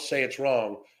 don't say it's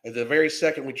wrong. At the very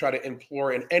second we try to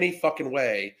implore in any fucking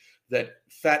way that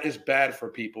fat is bad for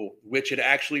people, which it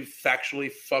actually factually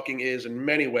fucking is in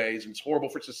many ways, and it's horrible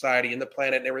for society and the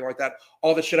planet and everything like that,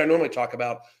 all the shit I normally talk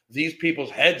about, these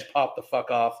people's heads pop the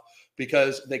fuck off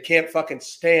because they can't fucking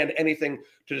stand anything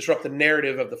to disrupt the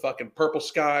narrative of the fucking purple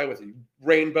sky with a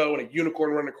rainbow and a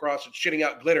unicorn running across and shitting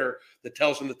out glitter that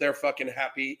tells them that they're fucking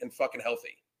happy and fucking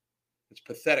healthy. It's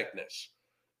patheticness.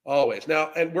 Always.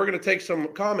 Now, and we're going to take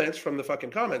some comments from the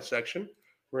fucking comments section.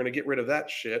 We're going to get rid of that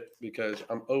shit because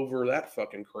I'm over that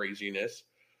fucking craziness.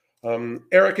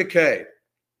 Erica K.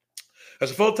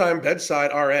 As a full-time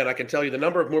bedside RN, I can tell you the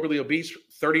number of morbidly obese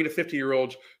 30 to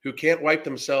 50-year-olds who can't wipe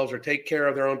themselves or take care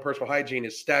of their own personal hygiene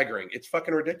is staggering. It's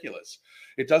fucking ridiculous.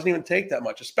 It doesn't even take that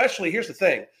much. Especially, here's the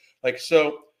thing. Like,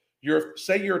 so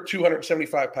say you're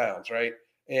 275 pounds, right?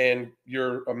 And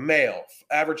you're a male,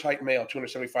 average height male,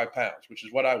 275 pounds, which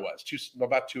is what I was,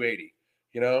 about 280,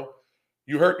 you know?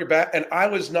 You hurt your back, and I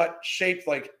was not shaped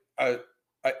like I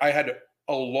had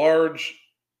a large.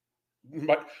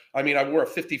 I mean, I wore a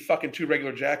 50 fucking 2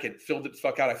 regular jacket, filled it the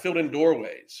fuck out. I filled in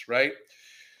doorways, right?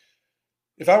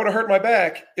 If I would have hurt my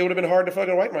back, it would have been hard to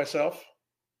fucking wipe myself.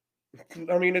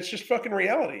 I mean, it's just fucking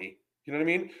reality. You know what I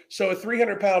mean? So a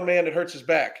 300-pound man that hurts his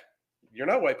back, you're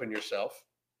not wiping yourself.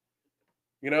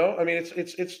 You know, I mean,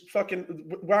 it's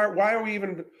fucking. Why are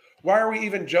we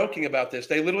even joking about this?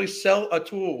 They literally sell a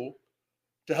tool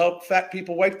to help fat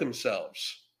people wipe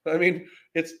themselves. I mean,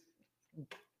 it's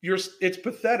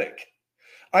pathetic.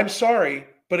 I'm sorry,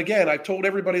 but again, I told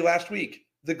everybody last week,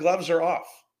 the gloves are off.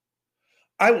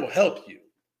 I will help you.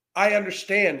 I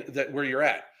understand that where you're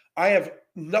at. I have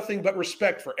nothing but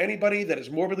respect for anybody that is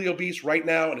morbidly obese right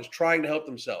now and is trying to help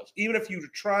themselves. Even if you're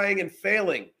trying and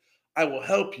failing, I will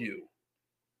help you.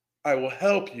 I will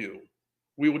help you.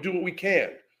 We will do what we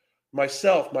can.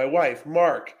 Myself, my wife,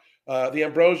 Mark, the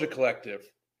Ambrosia Collective,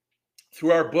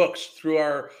 through our books, through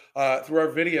our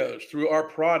videos, through our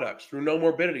products, through No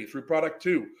Morbidity, through Product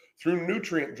 2, through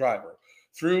Nutrient Driver,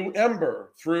 through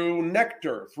Ember, through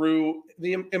Nectar, through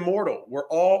the Immortal. We're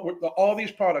all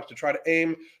these products to try to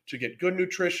aim to get good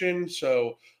nutrition,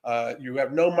 so you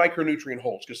have no micronutrient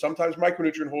holes, because sometimes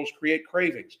micronutrient holes create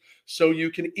cravings. So you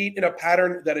can eat in a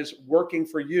pattern that is working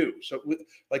for you. So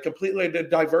like completely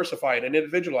diversify it and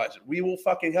individualize it. We will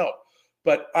fucking help,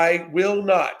 but I will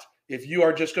not. If you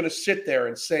are just going to sit there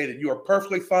and say that you are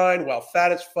perfectly fine while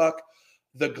fat as fuck,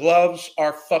 the gloves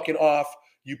are fucking off.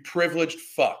 You privileged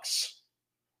fucks.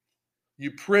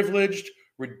 You privileged,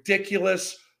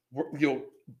 ridiculous,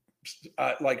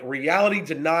 like reality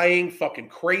denying fucking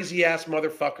crazy ass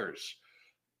motherfuckers.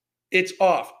 It's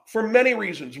off for many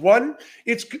reasons. One,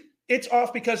 it's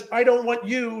off because I don't want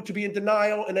you to be in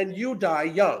denial and then you die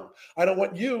young. I don't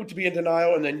want you to be in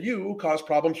denial and then you cause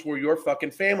problems for your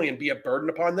fucking family and be a burden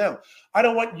upon them. I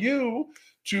don't want you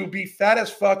to be fat as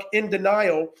fuck in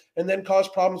denial and then cause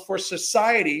problems for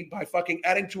society by fucking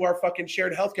adding to our fucking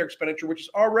shared healthcare expenditure, which is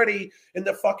already in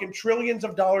the fucking trillions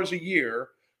of dollars a year,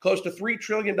 close to $3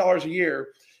 trillion a year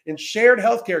in shared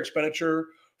healthcare expenditure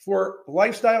for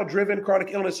lifestyle-driven chronic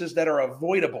illnesses that are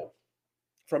avoidable.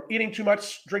 from eating too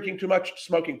much, drinking too much,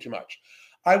 smoking too much.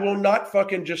 I will not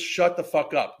fucking just shut the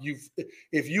fuck up.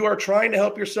 If you are trying to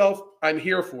help yourself, I'm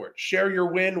here for it. Share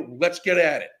your win. Let's get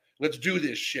at it. Let's do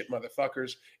this shit,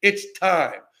 motherfuckers. It's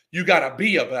time. You got to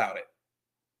be about it.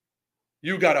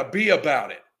 You got to be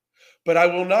about it. But I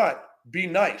will not be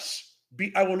nice.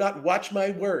 I will not watch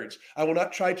my words. I will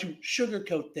not try to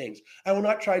sugarcoat things. I will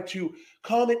not try to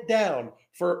calm it down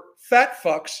for fat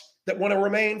fucks that want to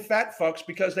remain fat fucks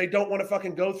because they don't want to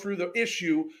fucking go through the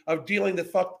issue of dealing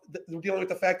with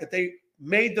the fact that they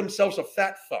made themselves a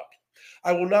fat fuck.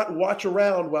 I will not watch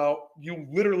around while you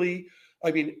literally,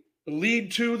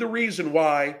 lead to the reason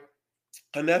why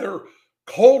another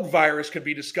cold virus could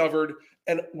be discovered.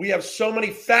 And we have so many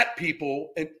fat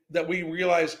people that we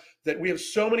realize that we have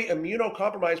so many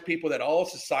immunocompromised people that all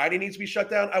society needs to be shut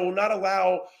down. I will not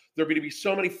allow there to be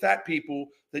so many fat people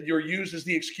that you're used as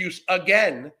the excuse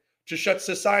again to shut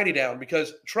society down,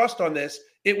 because trust on this,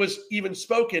 it was even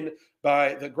spoken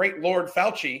by the great Lord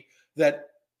Fauci that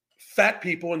fat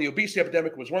people and the obesity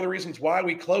epidemic was one of the reasons why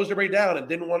we closed everybody down and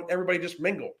didn't want everybody to just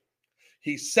mingle.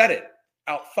 He said it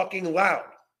out fucking loud.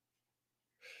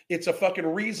 It's a fucking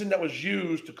reason that was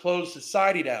used to close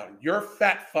society down. You're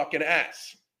fat fucking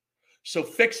ass. So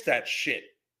fix that shit.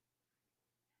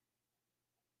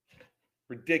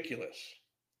 Ridiculous.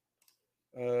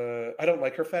 I don't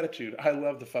like her fatitude. I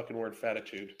love the fucking word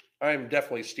fatitude. I'm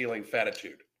definitely stealing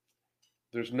fatitude.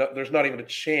 There's not even a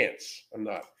chance. I'm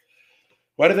not.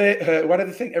 Why do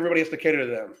they think everybody has to cater to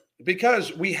them?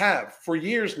 Because we have for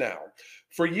years now.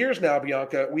 For years now,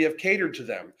 Bianca, we have catered to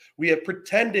them. We have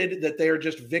pretended that they are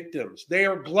just victims. They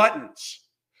are gluttons.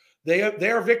 They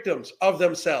are victims of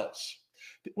themselves.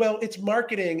 Well, it's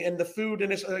marketing and the food,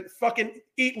 and it's fucking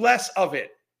eat less of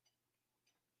it.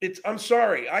 I'm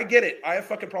sorry. I get it. I have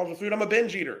fucking problems with food. I'm a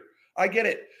binge eater. I get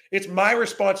it. It's my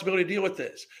responsibility to deal with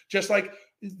this. Just like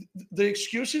the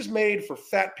excuses made for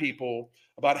fat people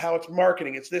about how it's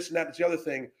marketing, it's this and that, it's the other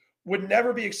thing, would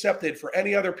never be accepted for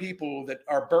any other people that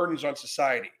are burdens on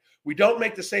society. We don't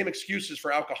make the same excuses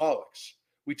for alcoholics.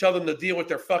 We tell them to deal with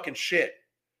their fucking shit.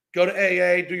 Go to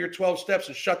AA, do your 12 steps,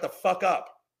 and shut the fuck up.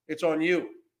 It's on you.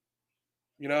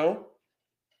 You know?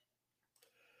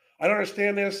 I don't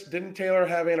understand this. Didn't Taylor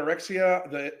have anorexia?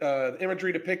 The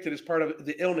imagery depicted as part of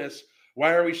the illness.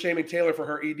 Why are we shaming Taylor for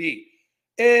her ED?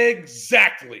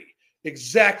 Exactly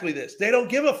this. They don't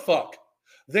give a fuck.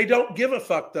 They don't give a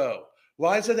fuck, though.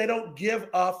 Liza, they don't give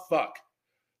a fuck.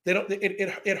 They don't.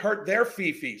 It hurt their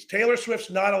fifis. Taylor Swift's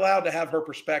not allowed to have her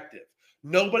perspective.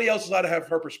 Nobody else is allowed to have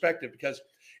her perspective because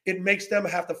it makes them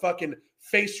have to fucking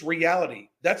face reality.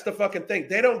 That's the fucking thing.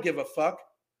 They don't give a fuck.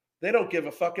 They don't give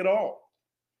a fuck at all.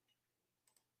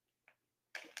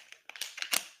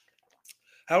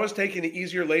 How is taking the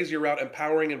easier, lazier route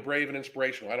empowering and brave and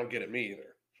inspirational? I don't get it. Me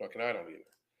either. Fucking I don't either.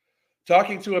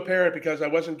 Talking to a parent because I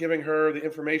wasn't giving her the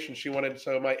information she wanted,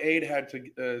 so my aide had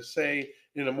to say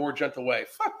in a more gentle way.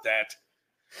 Fuck that.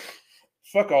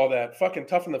 Fuck all that. Fucking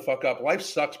toughen the fuck up. Life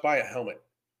sucks. Buy a helmet.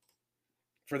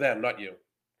 For them, not you.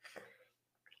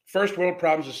 First world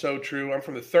problems is so true. I'm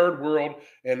from the third world,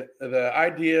 and the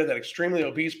idea that extremely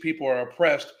obese people are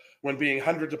oppressed when being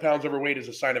hundreds of pounds overweight is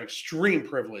a sign of extreme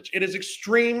privilege. It is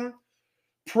extreme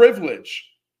privilege.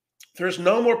 There's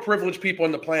no more privileged people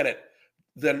on the planet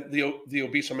than the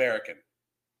obese American.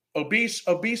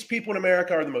 Obese people in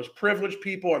America are the most privileged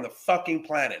people on the fucking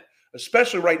planet,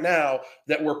 especially right now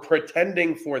that we're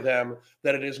pretending for them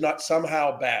that it is not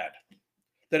somehow bad,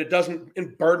 that it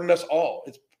doesn't burden us all.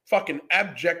 It's fucking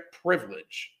abject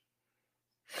privilege.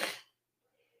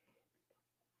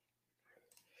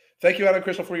 Thank you, Adam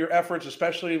Crystal, for your efforts,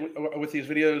 especially with these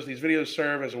videos. These videos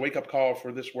serve as a wake-up call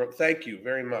for this world. Thank you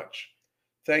very much.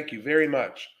 Thank you very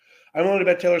much. I'm willing to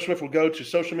bet Taylor Swift will go to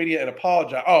social media and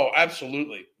apologize. Oh,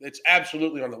 absolutely. It's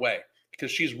absolutely on the way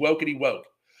because she's wokety woke.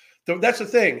 That's the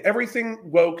thing. Everything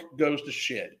woke goes to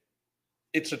shit.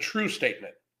 It's a true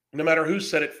statement. No matter who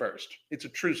said it first, it's a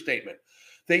true statement.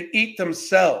 They eat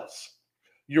themselves.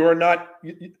 You're not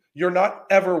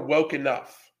ever woke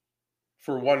enough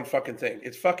for one fucking thing.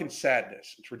 It's fucking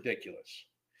sadness. It's ridiculous.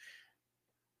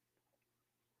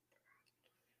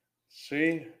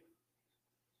 See?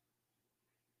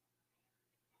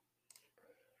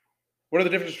 What are the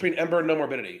differences between Ember and no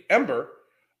morbidity? Ember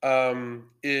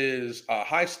is a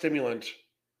high stimulant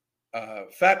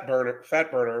fat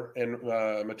burner and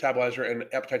metabolizer and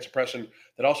appetite suppressant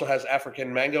that also has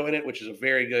African mango in it, which is a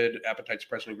very good appetite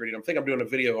suppressant ingredient. I think I'm doing a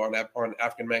video on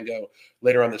African mango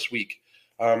later on this week.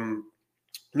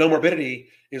 No morbidity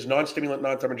is non-stimulant,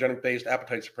 non-thermogenic based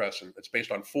appetite suppressant. It's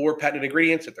based on 4 patented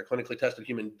ingredients at their clinically tested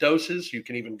human doses. You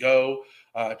can even go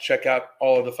check out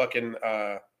all of the fucking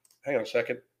hang on a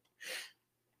second.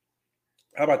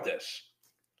 How about this?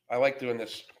 I like doing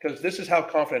this because this is how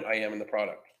confident I am in the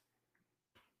product.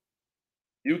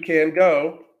 You can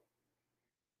go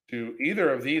to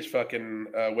either of these fucking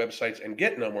websites and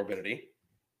get No Morbidity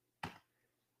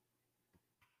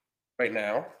right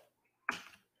now.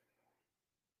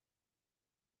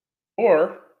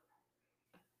 Or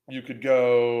you could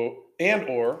go,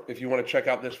 or if you want to check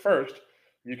out this first,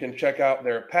 you can check out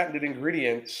their patented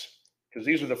ingredients, because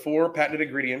these are the 4 patented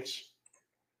ingredients.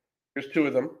 Here's 2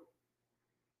 of them.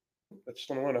 That's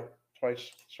Slimolona twice.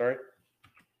 Sorry.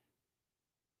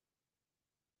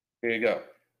 Here you go.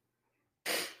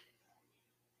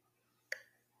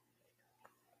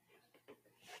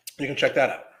 You can check that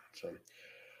out. So,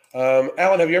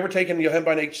 Alan, have you ever taken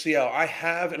Yohimbine HCl? I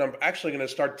have, and I'm actually going to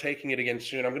start taking it again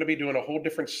soon. I'm going to be doing a whole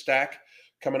different stack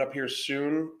coming up here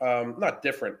soon. Not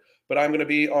different, but I'm going to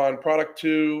be on product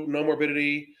 2, No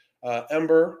Morbidity,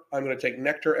 Ember. I'm going to take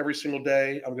Nectar every single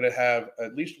day. I'm going to have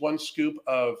at least 1 scoop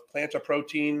of Planta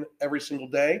protein every single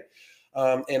day.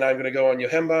 And I'm going to go on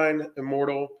Yohimbine,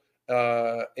 Immortal,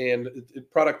 and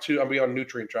product 2. I'll be on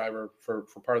Nutrient Driver for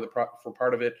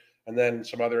part of it, and then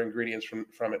some other ingredients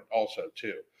from it also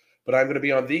too. But I'm going to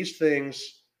be on these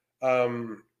things,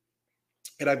 and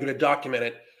I'm going to document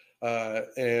it,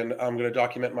 and I'm going to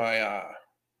document my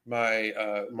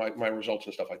my results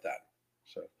and stuff like that.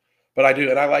 So, but I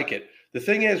do, and I like it. The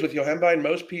thing is with Yohimbine,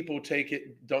 most people take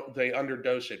it, they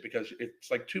underdose it because it's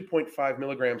like 2.5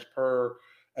 milligrams per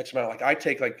X amount. Like I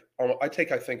think like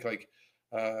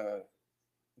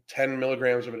 10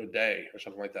 milligrams of it a day or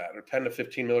something like that, or 10 to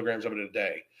 15 milligrams of it a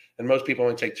day. And most people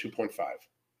only take 2.5.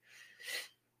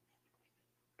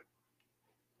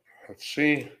 Let's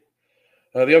see.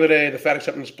 The other day, the fat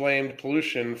acceptance blamed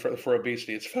pollution for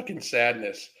obesity. It's fucking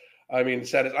sadness. I mean,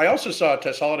 sadness. I also saw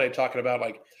Tess Holliday talking about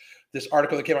like this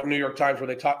article that came out in New York Times where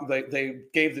they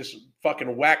gave this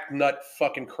fucking whack nut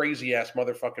fucking crazy ass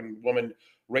motherfucking woman,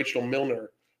 Rachel Milner,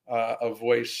 a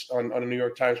voice on the New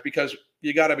York Times, because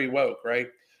you got to be woke, right?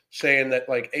 Saying that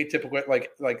like atypical,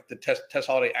 like the Tess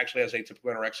Holliday actually has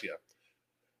atypical anorexia.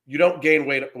 You don't gain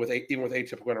weight even with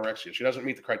atypical anorexia. She doesn't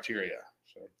meet the criteria.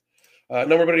 So,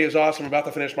 No Morbidity is awesome. I'm about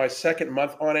to finish my 2nd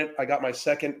month on it. I got my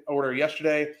 2nd order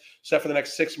yesterday. Set for the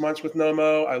next 6 months with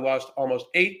Nomo. I lost almost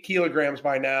 8 kilograms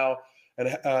by now, and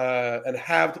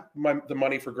halved the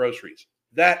money for groceries.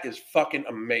 That is fucking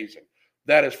amazing.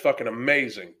 That is fucking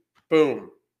amazing.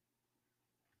 Boom.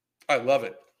 I love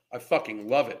it. I fucking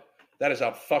love it. That is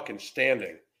out fucking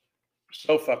standing.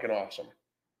 So fucking awesome.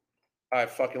 I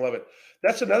fucking love it.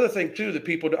 That's another thing too that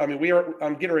people, I mean,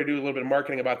 I'm getting ready to do a little bit of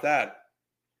marketing about that,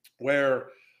 where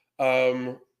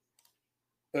showing,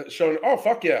 oh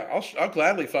fuck yeah, I'll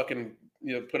gladly fucking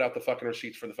put out the fucking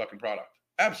receipts for the fucking product.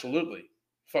 Absolutely.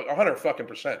 100 fucking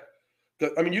 %.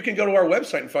 I mean, you can go to our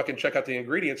website and fucking check out the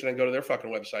ingredients and then go to their fucking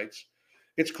websites.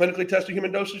 It's clinically tested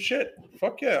human dosage shit.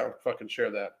 Fuck yeah, I'll fucking share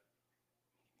that.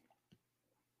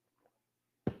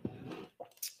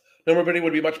 No Morbidity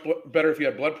would be much better if you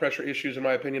had blood pressure issues, in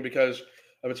my opinion, because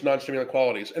of its non-stimulant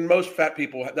qualities. And most fat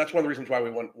people, that's one of the reasons why we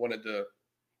wanted to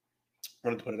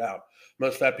put it out.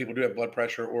 Most fat people do have blood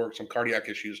pressure or some cardiac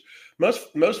issues.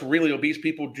 Most really obese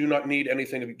people do not need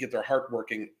anything to get their heart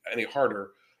working any harder,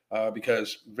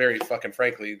 because very fucking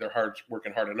frankly, their heart's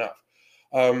working hard enough.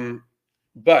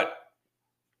 But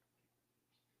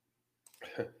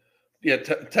yeah,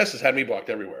 Tess has had me blocked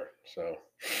everywhere. So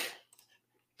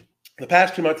the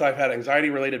past 2 months, I've had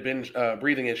anxiety-related binge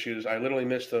breathing issues. I literally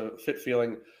miss the fit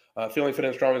feeling. Feeling fit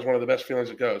and strong is one of the best feelings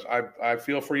that goes. I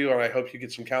feel for you, and I hope you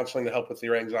get some counseling to help with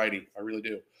your anxiety. I really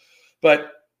do.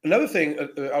 But another thing,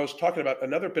 I was talking about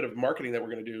another bit of marketing that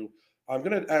we're going to do. I'm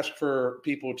going to ask for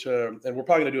people to, and we're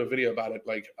probably going to do a video about it,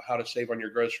 like how to save on your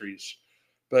groceries.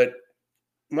 But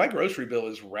my grocery bill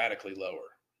is radically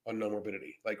lower on No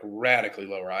Morbidity, like radically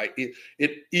lower.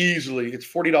 It's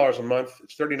 $40 a month.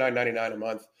 It's $39.99 a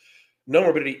month. No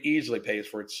Morbidity easily pays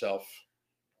for itself.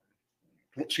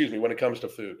 Excuse me, when it comes to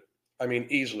food. I mean,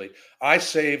 easily. I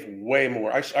save way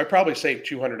more. I probably save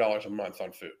 $200 a month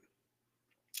on food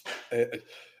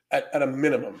at a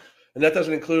minimum. And that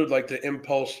doesn't include like the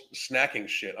impulse snacking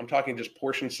shit. I'm talking just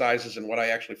portion sizes and what I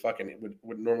actually fucking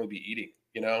would normally be eating,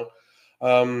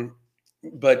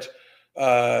 But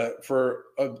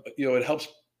it helps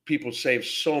people save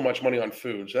so much money on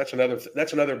food. So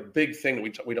that's another big thing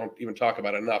that we don't even talk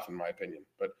about enough, in my opinion.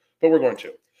 But we're going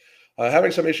to.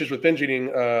 Having some issues with binge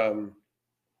eating,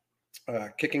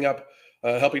 kicking up,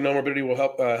 helping No Morbidity will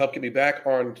help get me back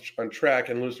on track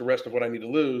and lose the rest of what I need to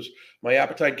lose. My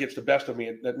appetite gets the best of me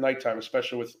at nighttime,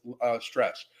 especially with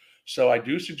stress. So I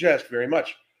do suggest very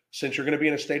much since you're going to be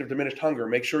in a state of diminished hunger,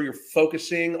 make sure you're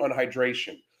focusing on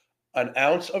hydration. An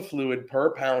ounce of fluid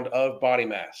per pound of body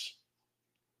mass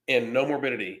and no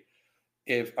morbidity.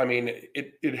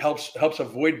 It helps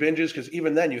avoid binges, because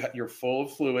even then you're full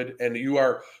of fluid and you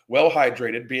are well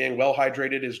hydrated. Being well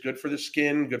hydrated is good for the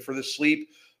skin, good for the sleep,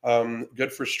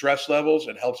 good for stress levels.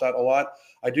 It helps out a lot.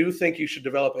 I do think you should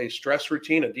develop a stress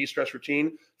routine, a de-stress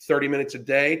routine, 30 minutes a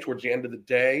day towards the end of the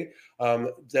day.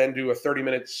 Then do a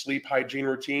 30-minute sleep hygiene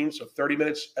routine. So 30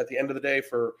 minutes at the end of the day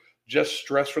for just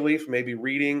stress relief, maybe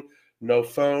reading, no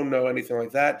phone, no anything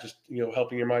like that, just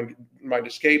helping your mind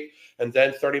escape. And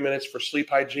then 30 minutes for sleep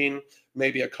hygiene,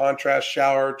 maybe a contrast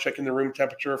shower, checking the room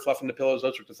temperature, fluffing the pillows,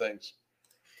 those sorts of things.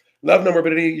 Love no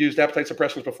morbidity, used appetite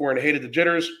suppressants before and hated the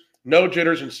jitters. No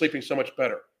jitters and sleeping so much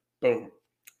better. Boom.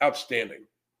 Outstanding.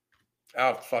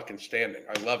 Out fucking standing.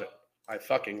 I love it. I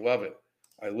fucking love it.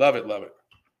 I love it. Love it.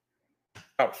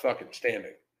 Out fucking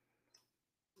standing.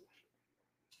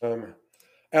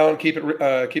 Alan, keeping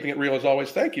it real as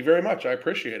always. Thank you very much. I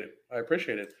appreciate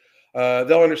it.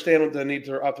 They'll understand the need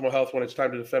for optimal health when it's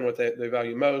time to defend what they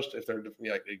value most. If they're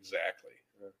exactly.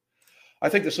 I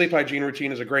think the sleep hygiene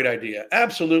routine is a great idea.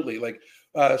 Absolutely.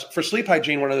 For sleep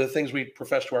hygiene, one of the things we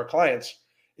profess to our clients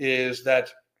is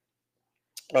that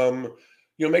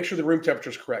make sure the room temperature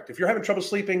is correct. If you're having trouble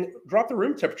sleeping, drop the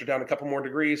room temperature down a couple more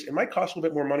degrees. It might cost a little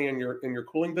bit more money in your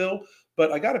cooling bill,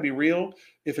 but I got to be real.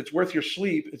 If it's worth your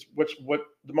sleep, it's what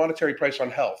the monetary price on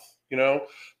health,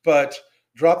 But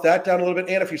drop that down a little bit,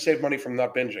 and if you save money from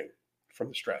not binging, from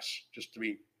the stress, just to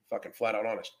be fucking flat out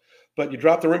honest. But you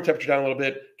drop the room temperature down a little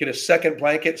bit, get a second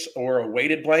blanket or a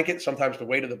weighted blanket. Sometimes the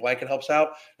weight of the blanket helps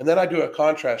out. And then I do a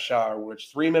contrast shower, which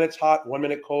 3 minutes hot, 1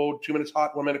 minute cold, 2 minutes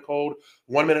hot, 1 minute cold,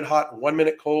 1 minute hot, 1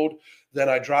 minute cold. Then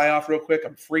I dry off real quick.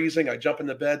 I'm freezing. I jump in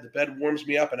the bed. The bed warms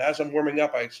me up. And as I'm warming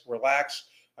up, I relax.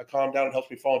 I calm down. It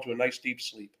helps me fall into a nice deep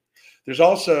sleep. There's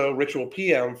also Ritual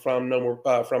PM from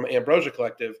Ambrosia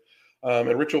Collective.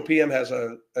 And Ritual PM has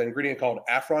an ingredient called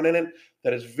Afron in it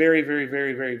that is very, very,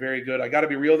 very, very, very good. I got to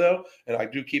be real though, and I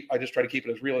just try to keep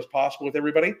it as real as possible with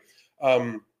everybody.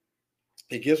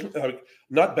 It gives me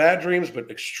not bad dreams,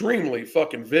 but extremely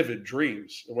fucking vivid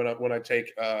dreams when I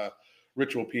take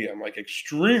Ritual PM, like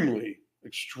extremely,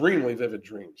 extremely vivid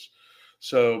dreams.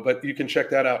 So, but you can check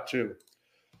that out too.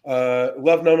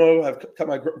 Love Nomo. I've cut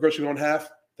my grocery bill in half.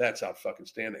 That's out fucking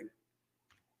standing.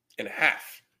 In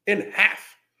half.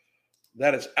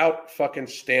 That is out fucking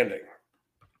standing.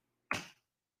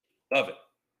 Love it.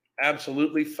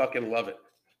 Absolutely fucking love it.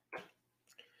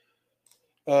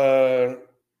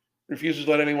 Refuses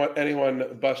to let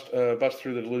anyone bust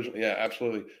through the delusion. Yeah,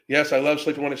 absolutely. Yes, I love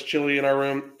sleeping when it's chilly in our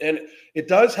room, and it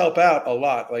does help out a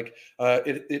lot. Like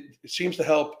it seems to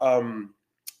help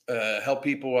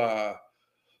people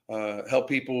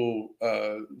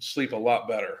sleep a lot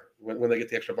better when they get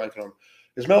the extra blanket on.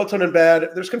 Is melatonin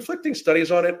bad? There's conflicting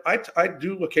studies on it. I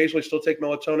do occasionally still take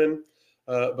melatonin,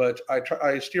 but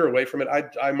I steer away from it.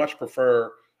 I much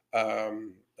prefer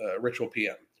Ritual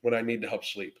PM when I need to help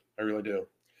sleep. I really do.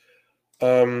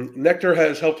 Nectar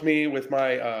has helped me with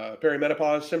my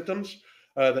perimenopause symptoms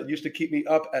that used to keep me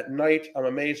up at night. I'm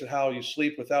amazed at how you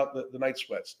sleep without the night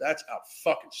sweats. That's out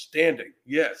fucking standing.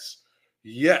 Yes.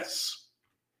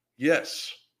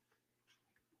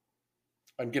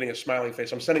 I'm getting a smiling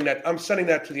face. I'm sending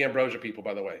that to the Ambrosia people,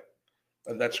 by the way.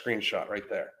 That screenshot right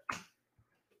there.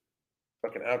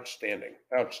 Fucking outstanding.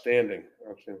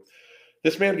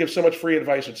 This man gives so much free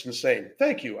advice. It's insane.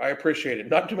 Thank you. I appreciate it.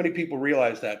 Not too many people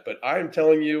realize that, but I'm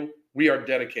telling you, we are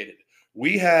dedicated.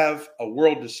 We have a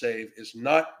world to save is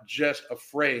not just a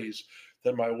phrase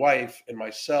that my wife and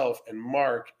myself and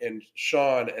Mark and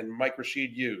Sean and Mike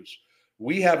Rashid use.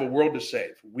 We have a world to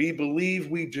save. We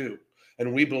believe we do.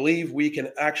 And we believe we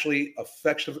can actually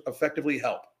effectively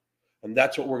help. And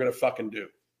that's what we're going to fucking do.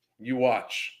 You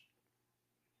watch.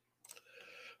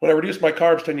 When I reduced my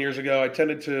carbs 10 years ago, I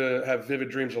tended to have vivid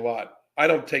dreams a lot. I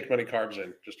don't take many carbs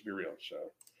in, just to be real.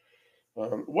 So,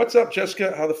 what's up,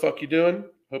 Jessica? How the fuck you doing?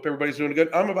 Hope everybody's doing good.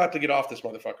 I'm about to get off this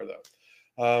motherfucker, though.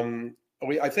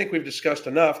 I think we've discussed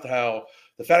enough how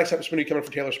the fat acceptance menu coming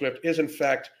from Taylor Swift is, in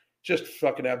fact, just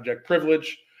fucking abject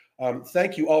privilege.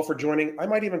 Thank you all for joining. I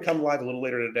might even come live a little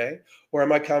later today, or I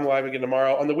might come live again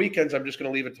tomorrow. On the weekends, I'm just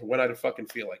going to leave it to when I fucking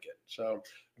feel like it. So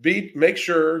make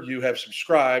sure you have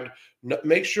subscribed.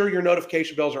 Make sure your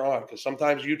notification bells are on, because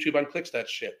sometimes YouTube unclicks that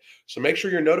shit. So make sure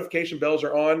your notification bells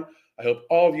are on. I hope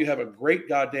all of you have a great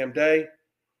goddamn day.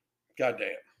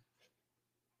 Goddamn.